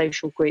little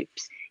social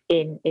groups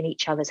in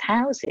each other's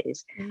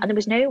houses, and there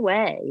was no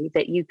way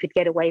that you could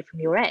get away from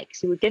your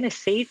ex. You were going to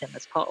see them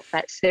as part of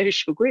that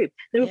social group.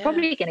 They were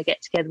probably going to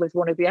get together with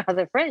one of your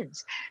other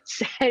friends.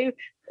 So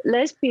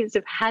lesbians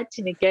have had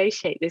to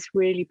negotiate this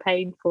really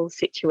painful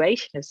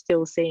situation of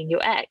still seeing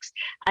your ex.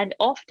 And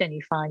often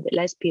you find that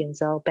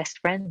lesbians are best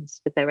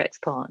friends with their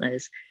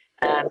ex-partners,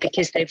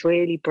 because they've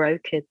really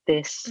brokered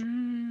this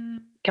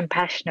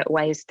compassionate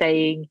way of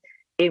staying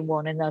in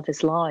one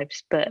another's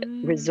lives, but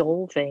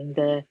resolving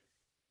the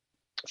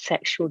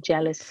sexual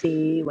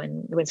jealousy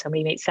when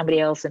somebody meets somebody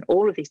else, and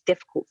all of these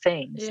difficult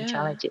things and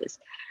challenges.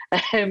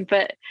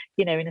 But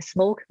in a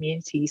small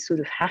community, you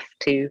sort of have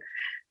to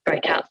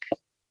break up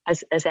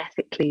as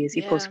ethically as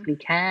you possibly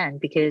can,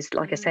 because,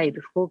 like I say,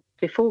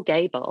 before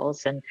gay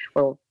bars, and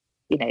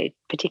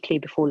particularly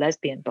before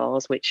lesbian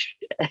bars, which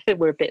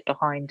were a bit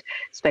behind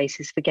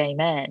spaces for gay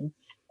men,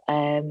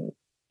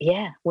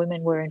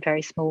 women were in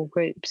very small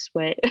groups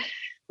where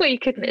you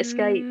couldn't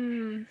escape.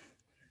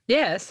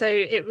 Yeah, so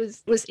it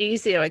was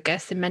easier, I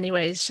guess, in many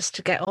ways, just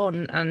to get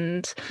on,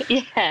 and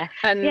absolutely.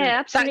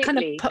 That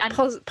kind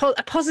of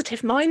a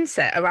positive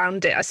mindset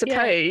around it, I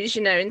suppose.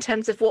 In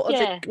terms of what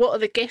are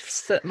the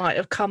gifts that might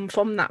have come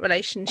from that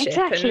relationship,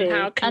 and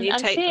how can you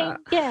take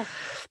that? Yeah,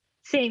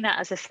 seeing that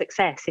as a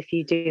success if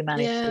you do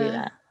manage to do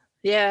that.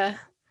 Yeah,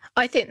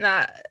 I think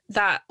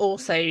that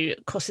also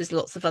crosses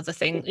lots of other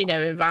things.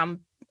 Around.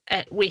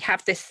 We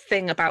have this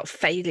thing about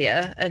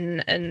failure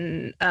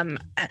and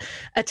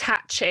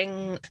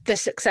attaching the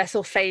success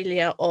or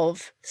failure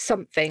of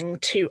something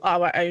to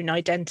our own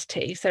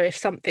identity. So if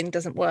something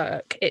doesn't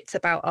work, it's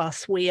about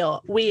us. We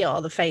are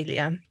the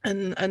failure,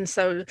 and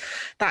so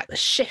that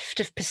shift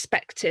of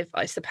perspective,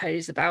 I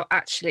suppose, about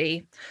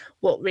actually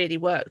what really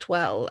worked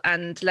well.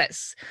 And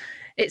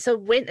it's a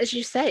win, as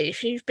you say.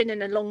 If you've been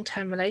in a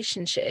long-term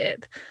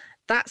relationship,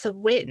 that's a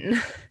win.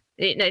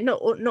 Not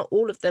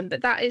all of them,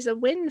 but that is a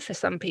win for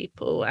some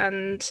people.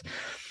 And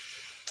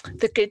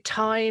the good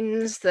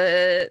times,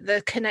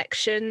 the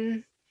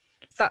connection,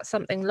 that's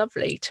something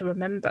lovely to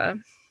remember.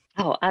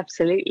 Oh,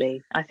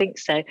 absolutely. I think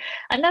so.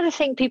 Another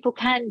thing people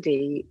can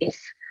do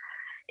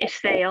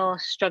if they are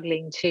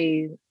struggling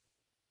to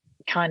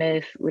kind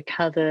of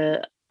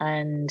recover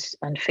and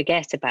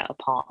forget about a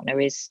partner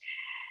is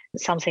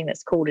something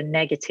that's called a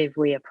negative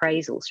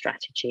reappraisal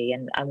strategy.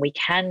 And we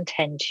can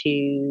tend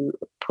to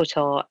put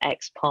our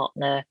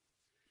ex-partner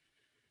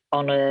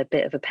on a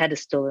bit of a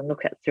pedestal and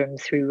look at them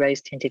through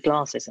rose-tinted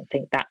glasses and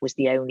think that was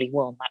the only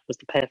one, that was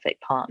the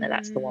perfect partner,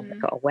 that's the one that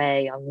got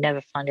away, I'll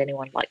never find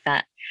anyone like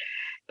that.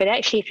 But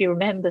actually, if you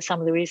remember some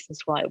of the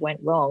reasons why it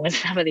went wrong, and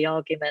some of the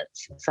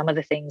arguments and some of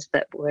the things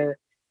that were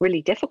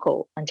really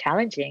difficult and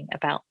challenging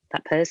about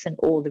that person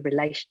or the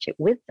relationship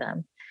with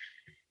them,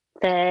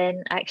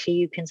 then actually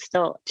you can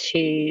start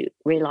to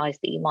realize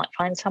that you might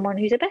find someone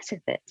who's a better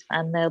fit,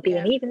 and there'll be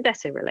an even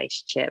better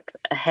relationship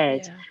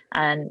ahead.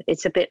 And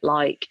it's a bit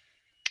like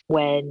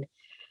when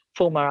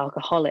former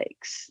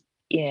alcoholics,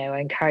 are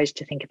encouraged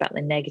to think about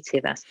the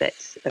negative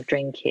aspects of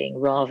drinking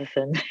rather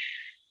than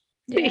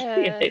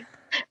the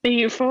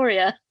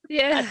euphoria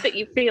that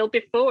you feel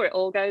before it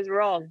all goes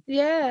wrong.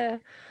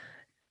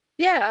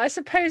 Yeah, I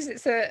suppose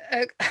it's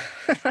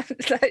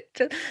it's like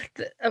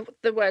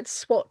the word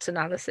SWOT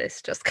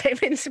analysis just came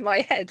into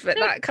my head, but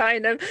that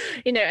kind of,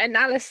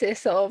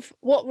 analysis of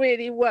what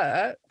really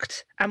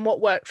worked and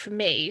what worked for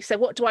me. So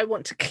what do I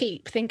want to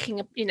keep thinking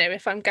of,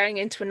 if I'm going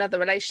into another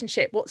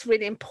relationship, what's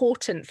really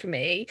important for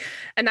me?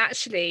 And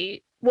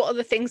actually, what are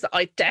the things that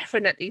I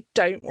definitely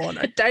don't want?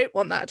 I don't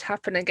want that to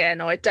happen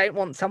again, or I don't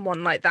want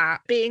someone like that.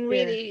 Being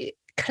really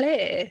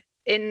clear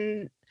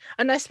and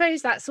I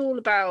suppose that's all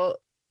about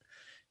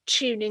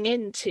tuning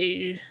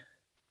into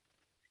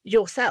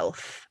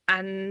yourself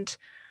and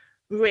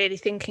really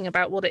thinking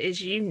about what it is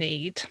you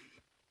need.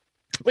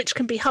 which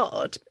can be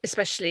hard,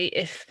 especially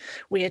if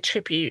we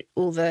attribute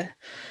all the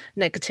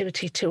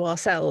negativity to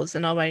ourselves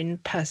and our own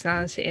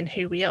personality and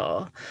who we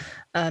are.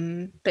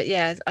 But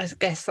yeah, I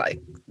guess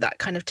like that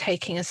kind of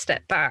taking a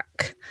step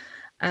back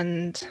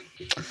and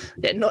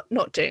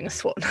not doing a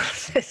SWOT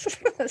analysis.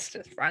 That's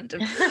just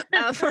random.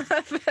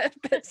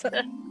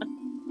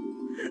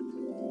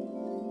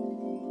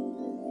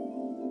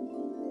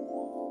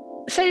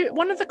 So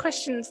one of the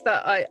questions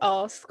that I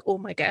ask all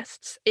my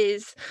guests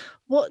is,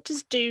 what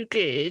does do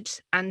good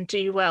and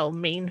do well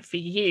mean for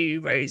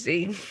you,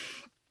 Rosie?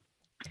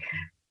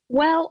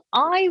 Well,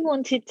 I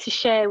wanted to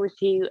share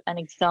with you an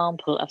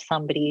example of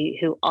somebody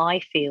who I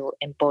feel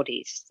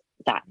embodies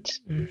that.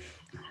 Yeah.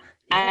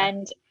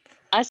 And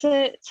as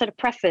a sort of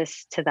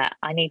preface to that,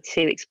 I need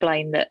to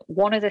explain that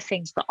one of the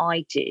things that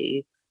I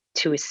do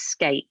to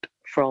escape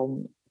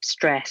from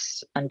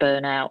stress and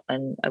burnout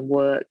and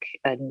work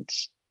and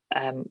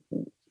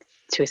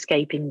to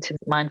escape into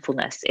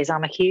mindfulness is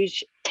I'm a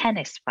huge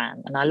tennis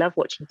fan, and I love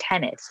watching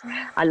tennis.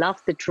 I love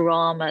the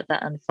drama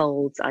that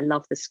unfolds. I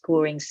love the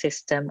scoring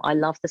system. I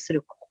love the sort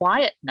of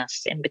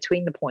quietness in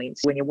between the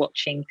points when you're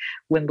watching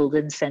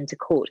Wimbledon centre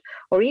court,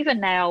 or even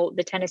now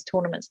the tennis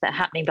tournaments that are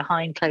happening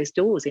behind closed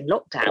doors in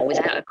lockdown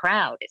without a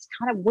crowd. It's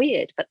kind of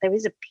weird, but there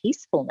is a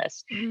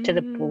peacefulness to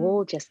the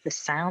ball, just the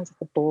sounds of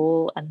the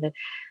ball and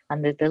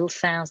the little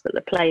sounds that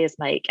the players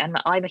make.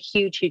 And I'm a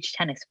huge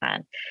tennis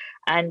fan,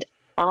 and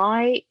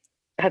I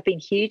have been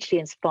hugely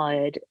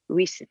inspired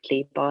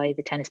recently by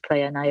the tennis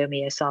player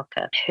Naomi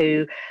Osaka,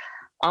 who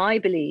I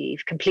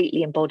believe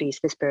completely embodies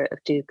the spirit of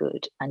do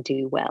good and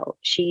do well.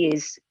 She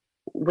is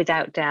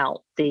without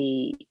doubt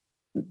the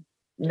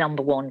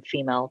number one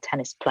female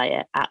tennis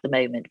player at the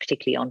moment,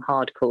 particularly on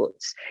hard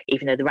courts,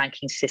 even though the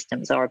ranking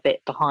systems are a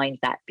bit behind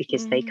that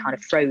because they kind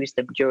of froze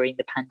them during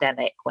the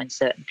pandemic when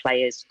certain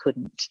players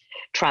couldn't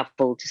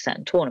travel to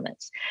certain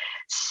tournaments.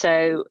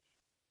 So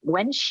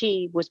when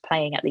she was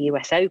playing at the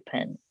US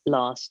Open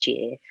last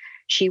year,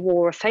 she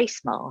wore a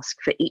face mask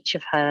for each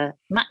of her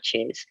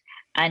matches.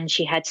 And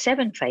she had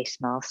 7 face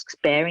masks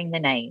bearing the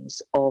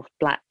names of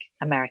Black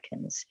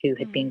Americans who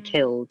had been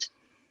killed,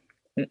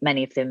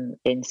 many of them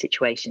in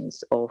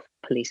situations of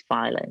police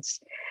violence.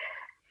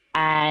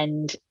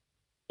 And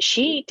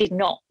she did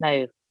not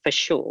know for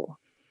sure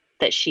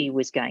that she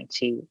was going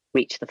to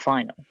reach the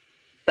final.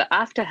 But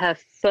after her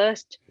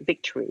first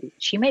victory,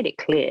 she made it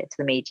clear to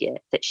the media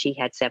that she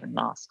had 7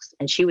 masks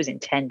and she was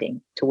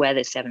intending to wear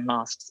those 7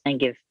 masks and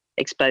give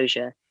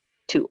exposure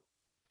to,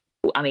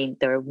 I mean,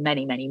 there are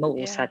many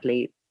more,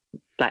 sadly,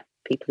 Black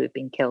people who have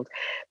been killed.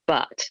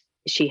 But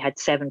she had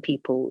 7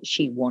 people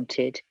she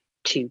wanted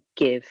to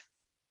give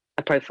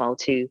a profile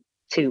to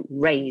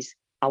raise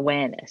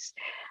awareness.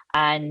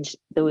 And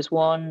there was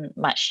one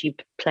match she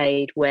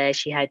played where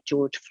she had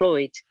George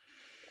Floyd's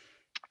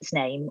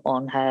name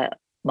on her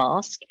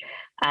mask,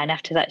 and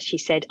after that she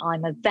said,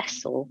 "I'm a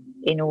vessel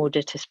in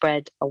order to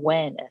spread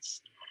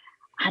awareness."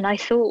 And I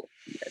thought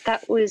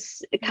that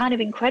was kind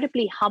of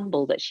incredibly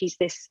humble, that she's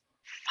this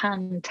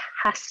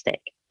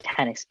fantastic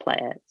tennis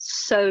player,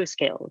 so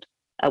skilled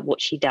at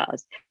what she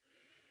does,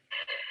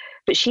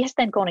 but she has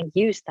then gone and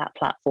used that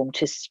platform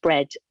to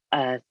spread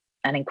an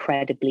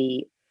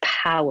incredibly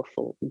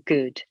powerful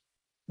good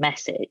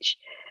message,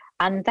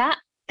 and that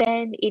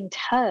then in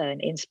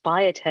turn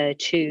inspired her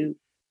to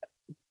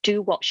do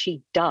what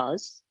she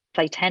does,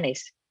 play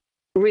tennis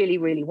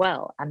really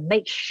well, and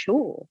make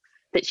sure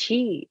that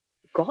she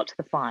got to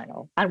the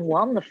final and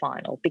won the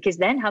final, because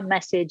then her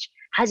message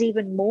has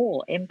even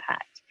more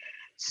impact.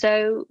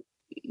 So,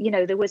 you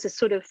know, there was a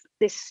sort of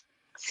this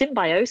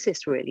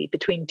symbiosis really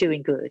between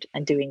doing good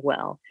and doing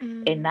well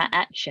in that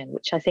action,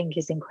 which I think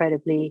is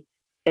incredibly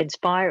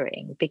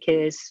inspiring,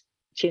 because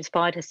she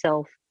inspired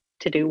herself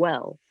to do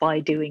well by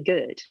doing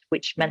good,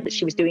 which meant that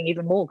she was doing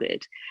even more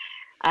good.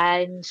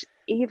 And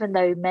even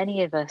though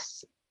many of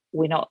us,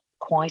 we're not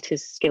quite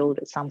as skilled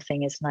at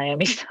something as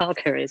Naomi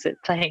Osaka is at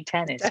playing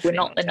tennis, we're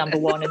not the number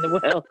one in the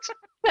world.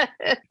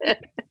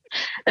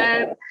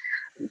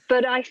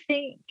 But I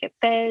think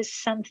there's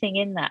something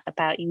in that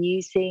about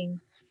using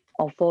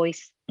our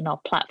voice and our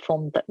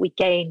platform that we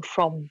gain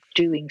from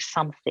doing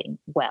something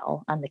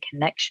well, and the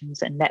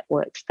connections and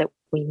networks that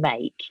we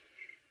make,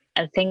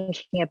 and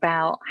thinking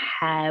about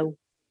how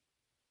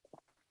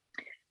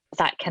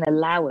that can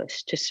allow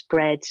us to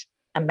spread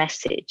a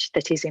message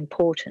that is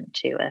important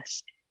to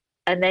us,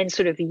 and then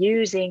sort of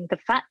using the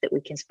fact that we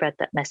can spread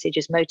that message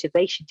as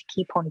motivation to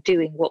keep on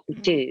doing what we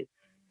do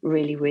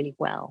really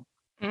well.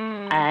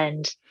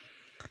 And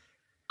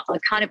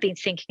I've kind of been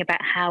thinking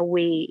about how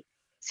we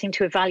seem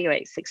to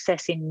evaluate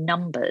success in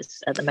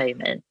numbers at the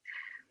moment.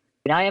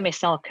 Naomi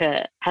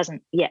Osaka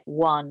hasn't yet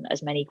won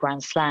as many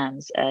Grand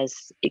Slams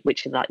as,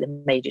 which are like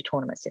the major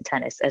tournaments in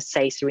tennis, as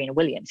say Serena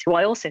Williams, who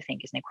I also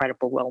think is an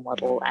incredible role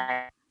model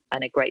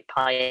and a great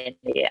pioneer,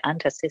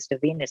 and her sister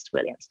Venus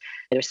Williams.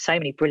 There are so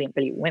many brilliant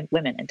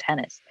women in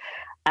tennis,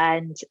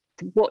 and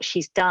what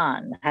she's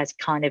done has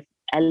kind of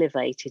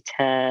elevated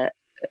her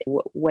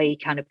way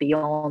kind of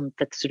beyond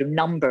the sort of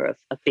number of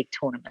big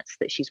tournaments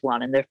that she's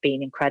won. And there have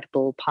been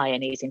incredible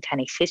pioneers in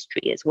tennis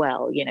history as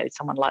well.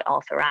 Someone like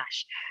Arthur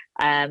Ashe,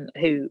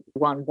 who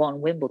won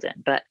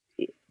Wimbledon, but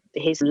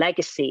his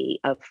legacy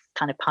of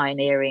kind of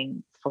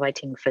pioneering,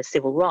 fighting for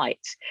civil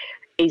rights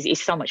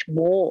is so much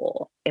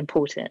more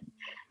important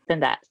than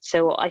that.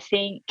 So I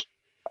think,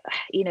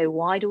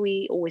 why do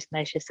we always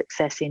measure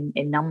success in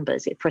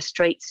numbers? It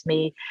frustrates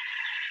me.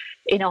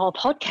 In our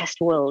podcast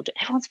world,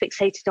 everyone's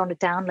fixated on a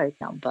download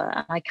number.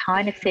 And I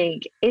kind of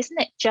think, isn't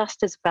it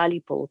just as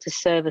valuable to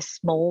serve a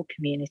small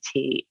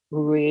community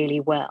really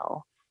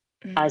well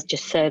as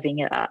just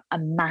serving a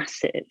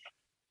massive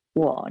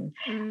one?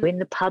 In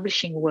the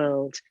publishing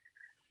world,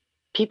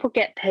 people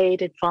get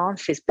paid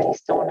advances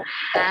based on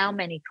how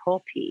many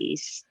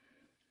copies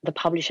the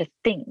publisher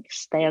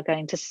thinks they are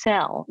going to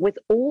sell, with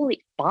all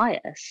the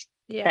bias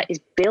that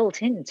is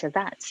built into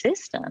that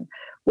system,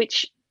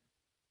 which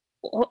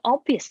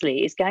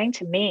obviously is going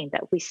to mean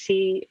that we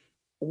see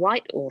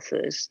white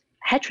authors,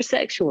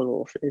 heterosexual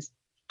authors,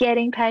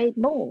 getting paid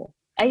more,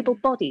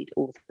 able-bodied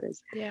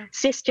authors,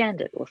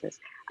 cisgendered authors.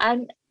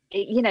 And,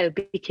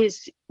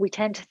 because we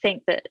tend to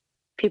think that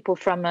people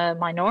from a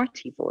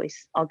minority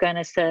voice are going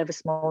to serve a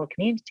smaller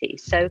community.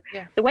 So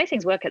the way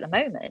things work at the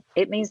moment,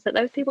 it means that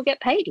those people get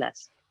paid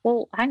less.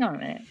 Well, hang on a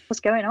minute, what's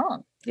going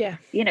on? Yeah.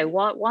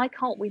 Why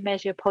can't we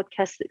measure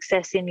podcast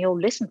success in your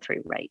listen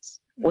through rates,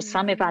 or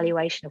some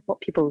evaluation of what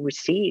people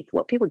receive,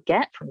 what people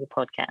get from your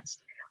podcast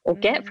or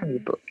get from your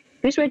book?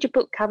 Who's read your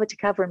book cover to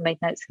cover and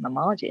made notes in the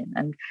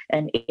margin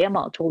and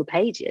earmarked all the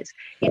pages?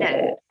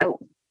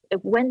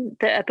 When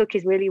a book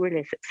is really,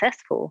 really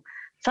successful,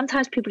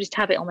 sometimes people just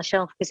have it on the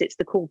shelf because it's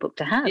the cool book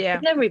to have. Yeah.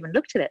 I've never even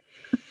looked at it.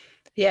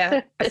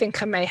 Yeah, I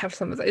think I may have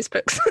some of those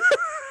books.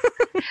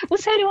 Well,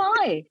 so do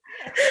I.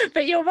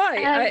 But you're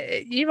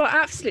right. You are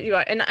absolutely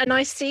right. And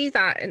I see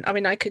that. And I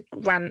mean, I could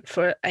rant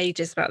for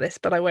ages about this,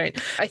 but I won't.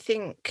 I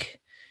think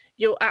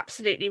you're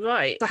absolutely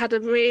right. I had a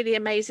really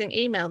amazing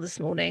email this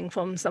morning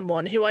from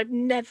someone who I've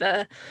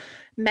never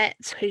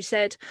met, who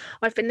said,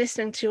 I've been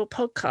listening to your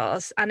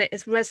podcast and it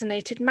has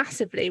resonated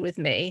massively with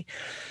me.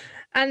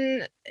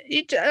 And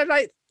you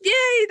like,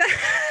 yay,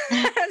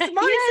 that's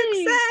my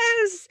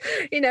success.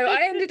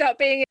 I ended up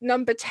being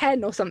number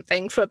 10 or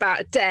something for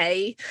about a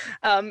day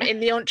in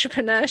the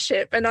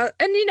entrepreneurship. And I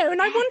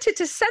wanted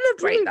to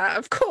celebrate that,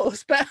 of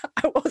course, but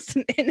I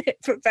wasn't in it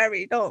for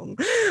very long.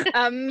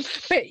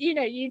 But,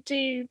 you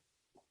do,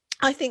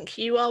 I think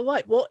you are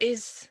right.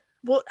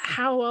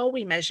 How are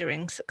we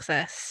measuring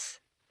success?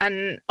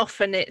 And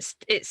often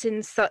it's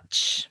in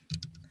such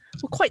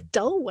quite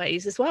dull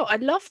ways as well. I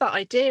love that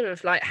idea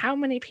of like how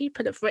many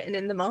people have written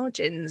in the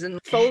margins and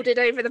folded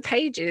over the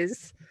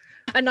pages.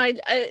 And I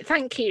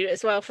thank you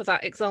as well for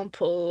that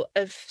example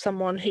of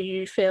someone who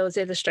you feel is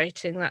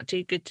illustrating that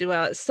do good, do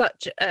well. It's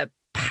such a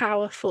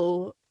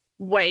powerful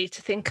way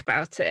to think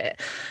about it.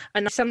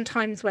 And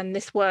sometimes when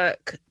this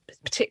work,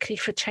 particularly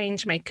for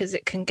change makers,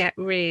 it can get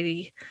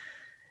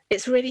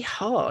it's really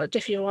hard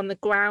if you're on the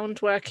ground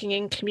working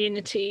in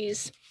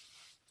communities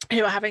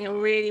who are having a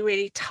really,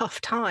 really tough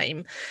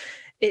time.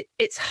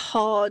 It's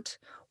hard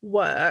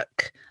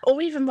work,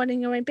 or even running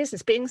your own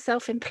business, being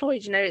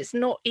self-employed. It's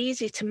not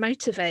easy to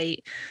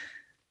motivate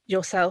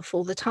yourself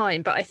all the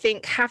time. But I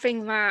think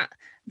having that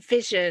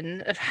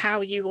vision of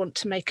how you want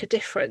to make a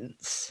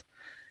difference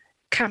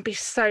can be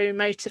so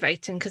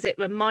motivating, because it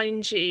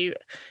reminds you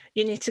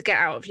need to get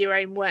out of your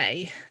own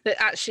way. That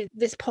actually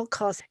this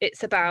podcast,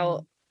 it's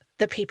about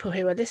the people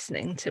who are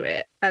listening to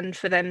it and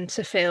for them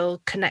to feel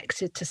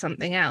connected to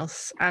something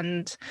else.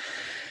 And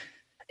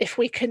if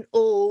we can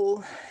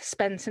all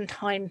spend some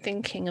time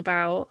thinking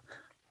about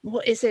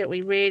what is it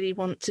we really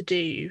want to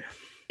do,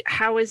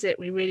 how is it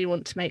we really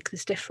want to make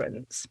this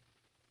difference,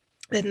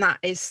 then that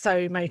is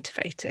so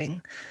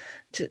motivating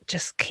to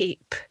just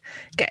keep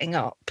getting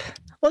up.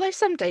 Although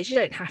some days you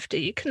don't have to.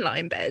 You can lie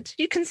in bed.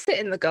 You can sit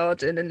in the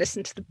garden and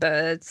listen to the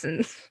birds,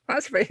 and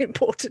that's really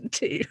important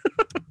too.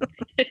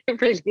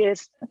 It really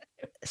is.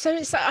 So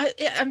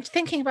I'm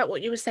thinking about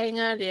what you were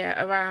saying earlier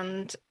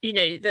around,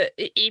 that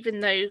even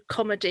though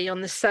comedy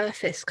on the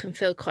surface can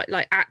feel quite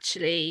like,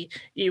 actually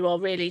you are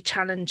really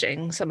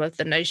challenging some of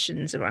the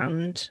notions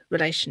around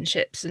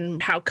relationships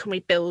and how can we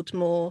build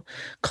more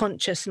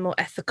conscious and more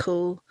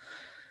ethical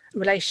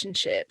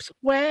relationships.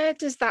 Where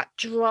does that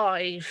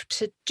drive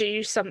to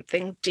do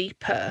something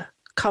deeper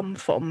come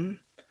from?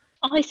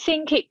 I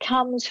think it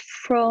comes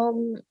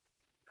from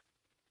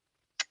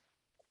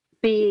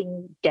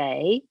being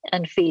gay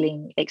and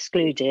feeling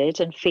excluded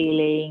and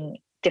feeling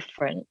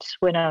different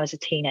when I was a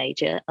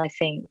teenager. I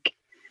think,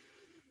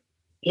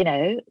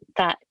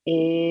 that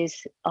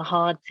is a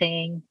hard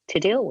thing to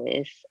deal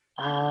with.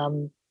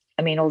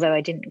 Although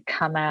I didn't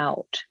come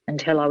out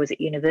until I was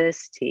at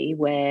university,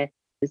 where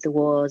there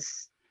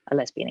was a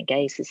lesbian and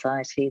gay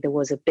society, there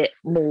was a bit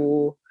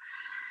more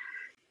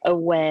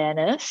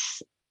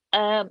awareness.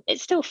 It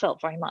still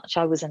felt very much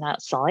I was an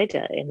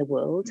outsider in the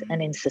world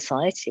and in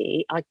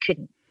society. I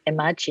couldn't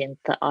imagine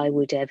that I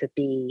would ever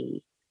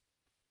be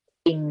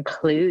in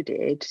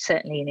included,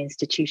 certainly in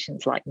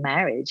institutions like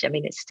marriage. I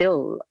mean, it's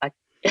still, I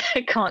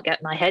can't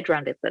get my head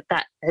around it, but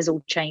that has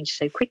all changed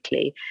so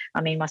quickly.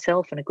 I mean,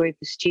 myself and a group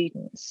of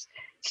students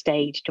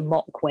staged a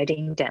mock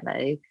wedding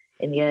demo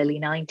in the early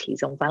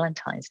 90s on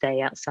Valentine's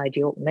Day outside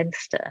York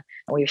Minster.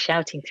 And we were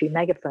shouting through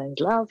megaphones,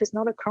 "Love is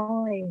not a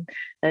crime,"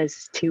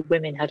 as 2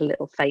 women had a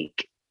little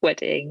fake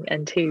wedding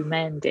and 2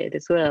 men did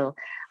as well.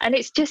 And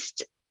it's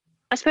just,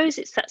 I suppose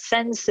it's that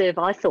sense of,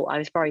 I thought I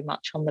was very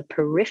much on the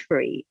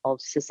periphery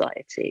of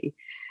society.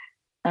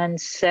 And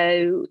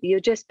so you're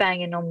just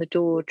banging on the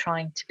door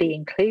trying to be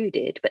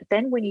included. But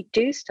then when you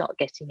do start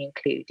getting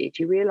included,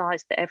 you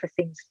realise that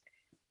everything's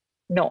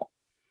not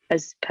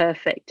as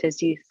perfect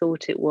as you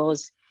thought it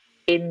was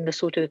in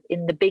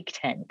the big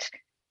tent,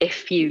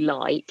 if you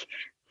like.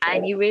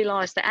 And you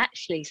realise that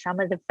actually some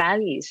of the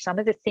values, some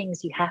of the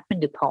things you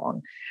happened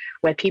upon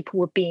where people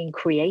were being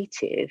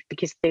creative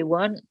because they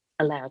weren't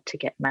allowed to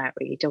get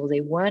married, or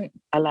they weren't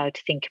allowed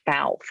to think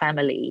about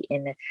family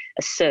in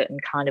a certain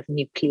kind of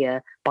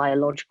nuclear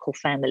biological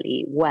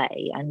family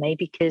way, and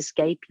maybe because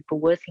gay people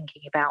were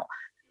thinking about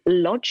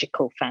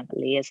logical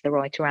family, as the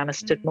writer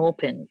Armistead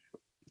Maupin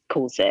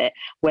calls it,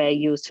 where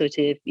you're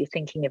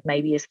thinking of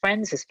maybe as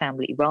friends, as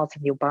family, rather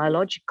than your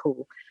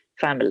biological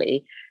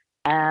family.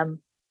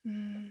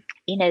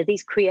 You know,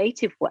 these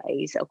creative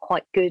ways are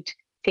quite good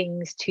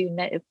things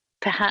to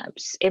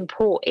perhaps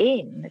import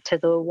in to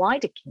the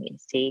wider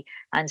community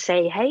and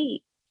say, hey,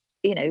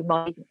 you know,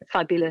 my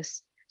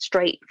fabulous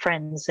straight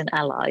friends and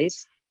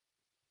allies,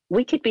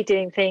 we could be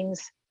doing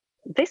things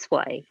this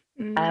way.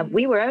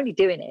 We were only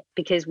doing it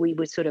because we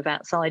were sort of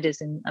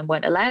outsiders and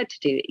weren't allowed to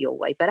do it your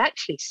way. But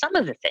actually, some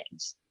of the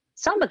things,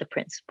 some of the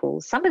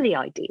principles, some of the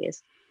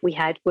ideas we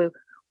had were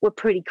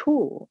pretty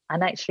cool,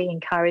 and actually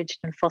encouraged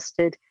and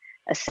fostered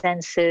a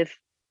sense of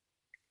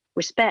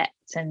respect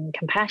and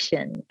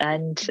compassion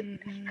and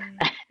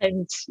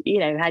you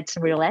know, had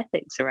some real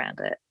ethics around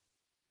it.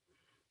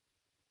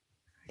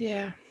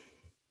 Yeah.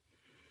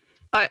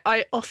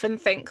 I often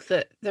think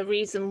that the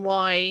reason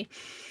why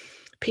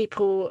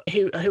people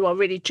who are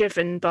really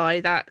driven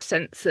by that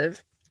sense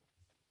of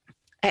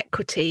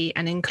equity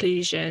and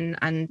inclusion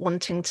and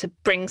wanting to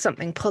bring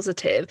something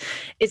positive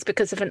is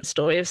because of a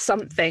story of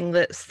something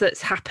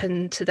that's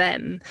happened to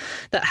them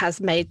that has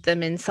made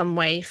them in some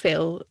way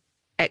feel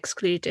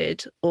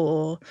excluded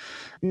or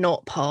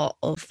not part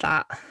of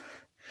that.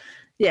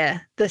 Yeah,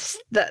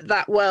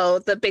 that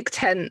world, the big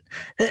tent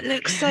that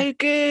looks so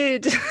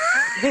good.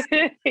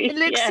 It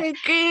looks so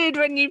good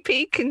when you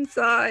peek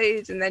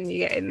inside and then you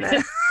get in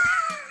there.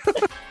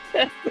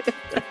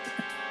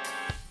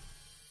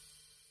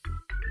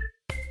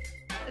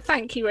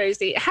 Thank you,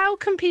 Rosie. How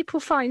can people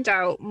find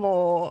out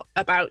more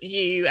about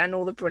you and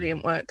all the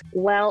brilliant work?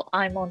 Well,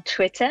 I'm on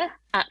Twitter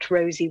at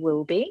Rosie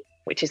Wilby,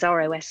 which is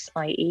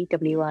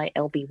ROSIEWILBY.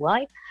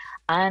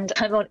 And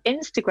I'm on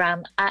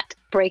Instagram at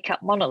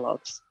Breakup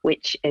Monologues,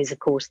 which is, of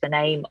course, the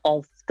name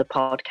of the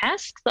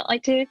podcast that I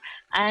do.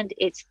 And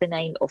it's the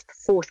name of the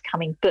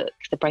forthcoming book.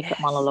 The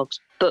Breakup Monologues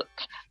book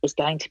is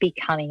going to be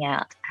coming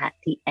out at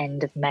the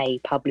end of May,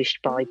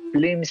 published by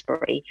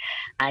Bloomsbury.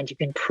 And you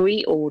can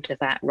pre-order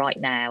that right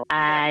now.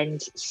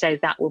 And so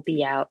that will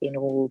be out in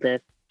all the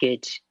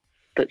good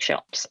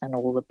bookshops and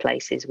all the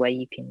places where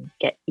you can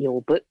get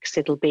your books.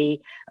 It'll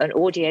be an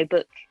audio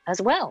book as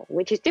well,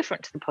 which is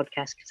different to the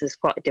podcast because there's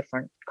quite a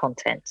different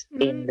content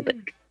in the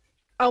book.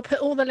 I'll put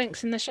all the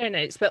links in the show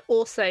notes, but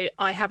also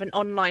I have an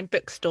online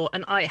bookstore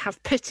and I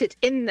have put it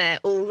in there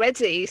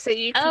already, so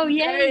you can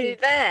go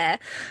there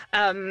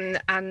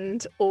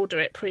and order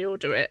it,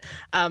 pre-order it.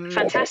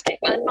 Fantastic.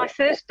 Well, my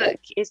first book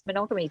is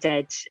Monogamy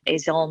Dead,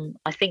 is on,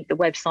 I think, the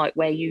website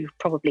where you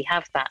probably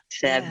have that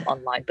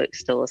online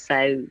bookstore.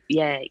 So,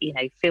 yeah, you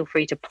know, feel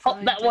free to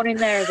pop that one in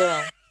there as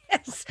well.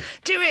 Yes,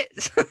 do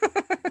it.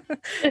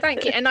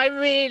 Thank you. And I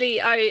really,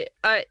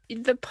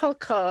 the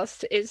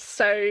podcast is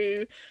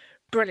so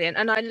brilliant,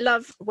 and I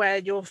love where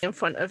you're in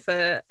front of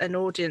an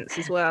audience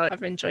as well.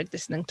 I've enjoyed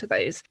listening to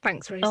those.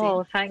 Thanks, Rosie.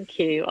 Oh, thank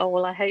you. Oh,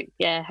 well, I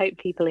hope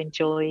people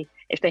enjoy.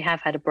 If they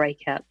have had a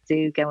breakup,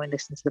 do go and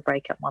listen to the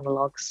Breakup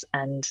Monologues,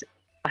 and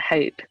I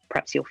hope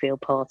perhaps you'll feel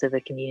part of the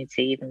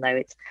community, even though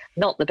it's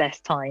not the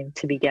best time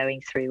to be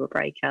going through a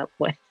breakup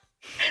when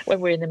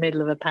we're in the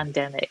middle of a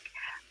pandemic.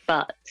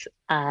 But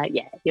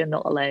you're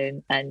not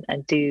alone,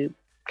 and do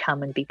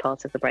come and be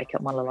part of the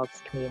Breakup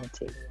Monologues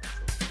community.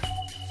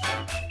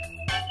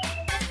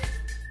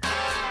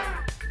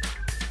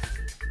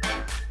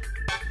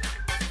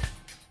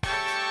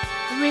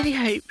 I really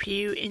hope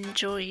you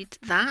enjoyed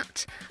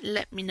that.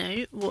 Let me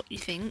know what you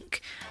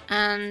think,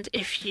 and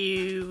if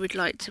you would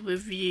like to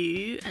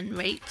review and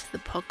rate the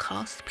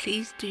podcast,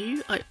 please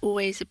do. I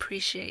always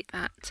appreciate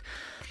that.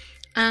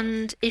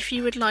 And if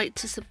you would like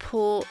to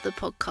support the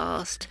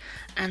podcast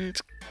and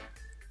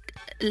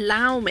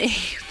allow me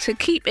to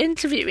keep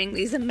interviewing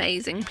these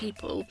amazing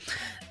people,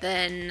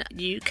 then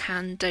you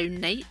can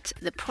donate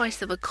the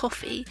price of a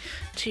coffee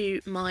to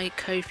my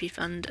Ko-fi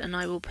fund, and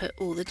I will put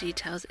all the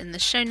details in the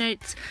show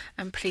notes,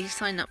 and please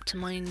sign up to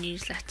my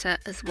newsletter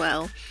as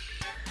well.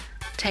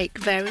 Take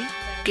very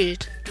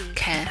good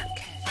care.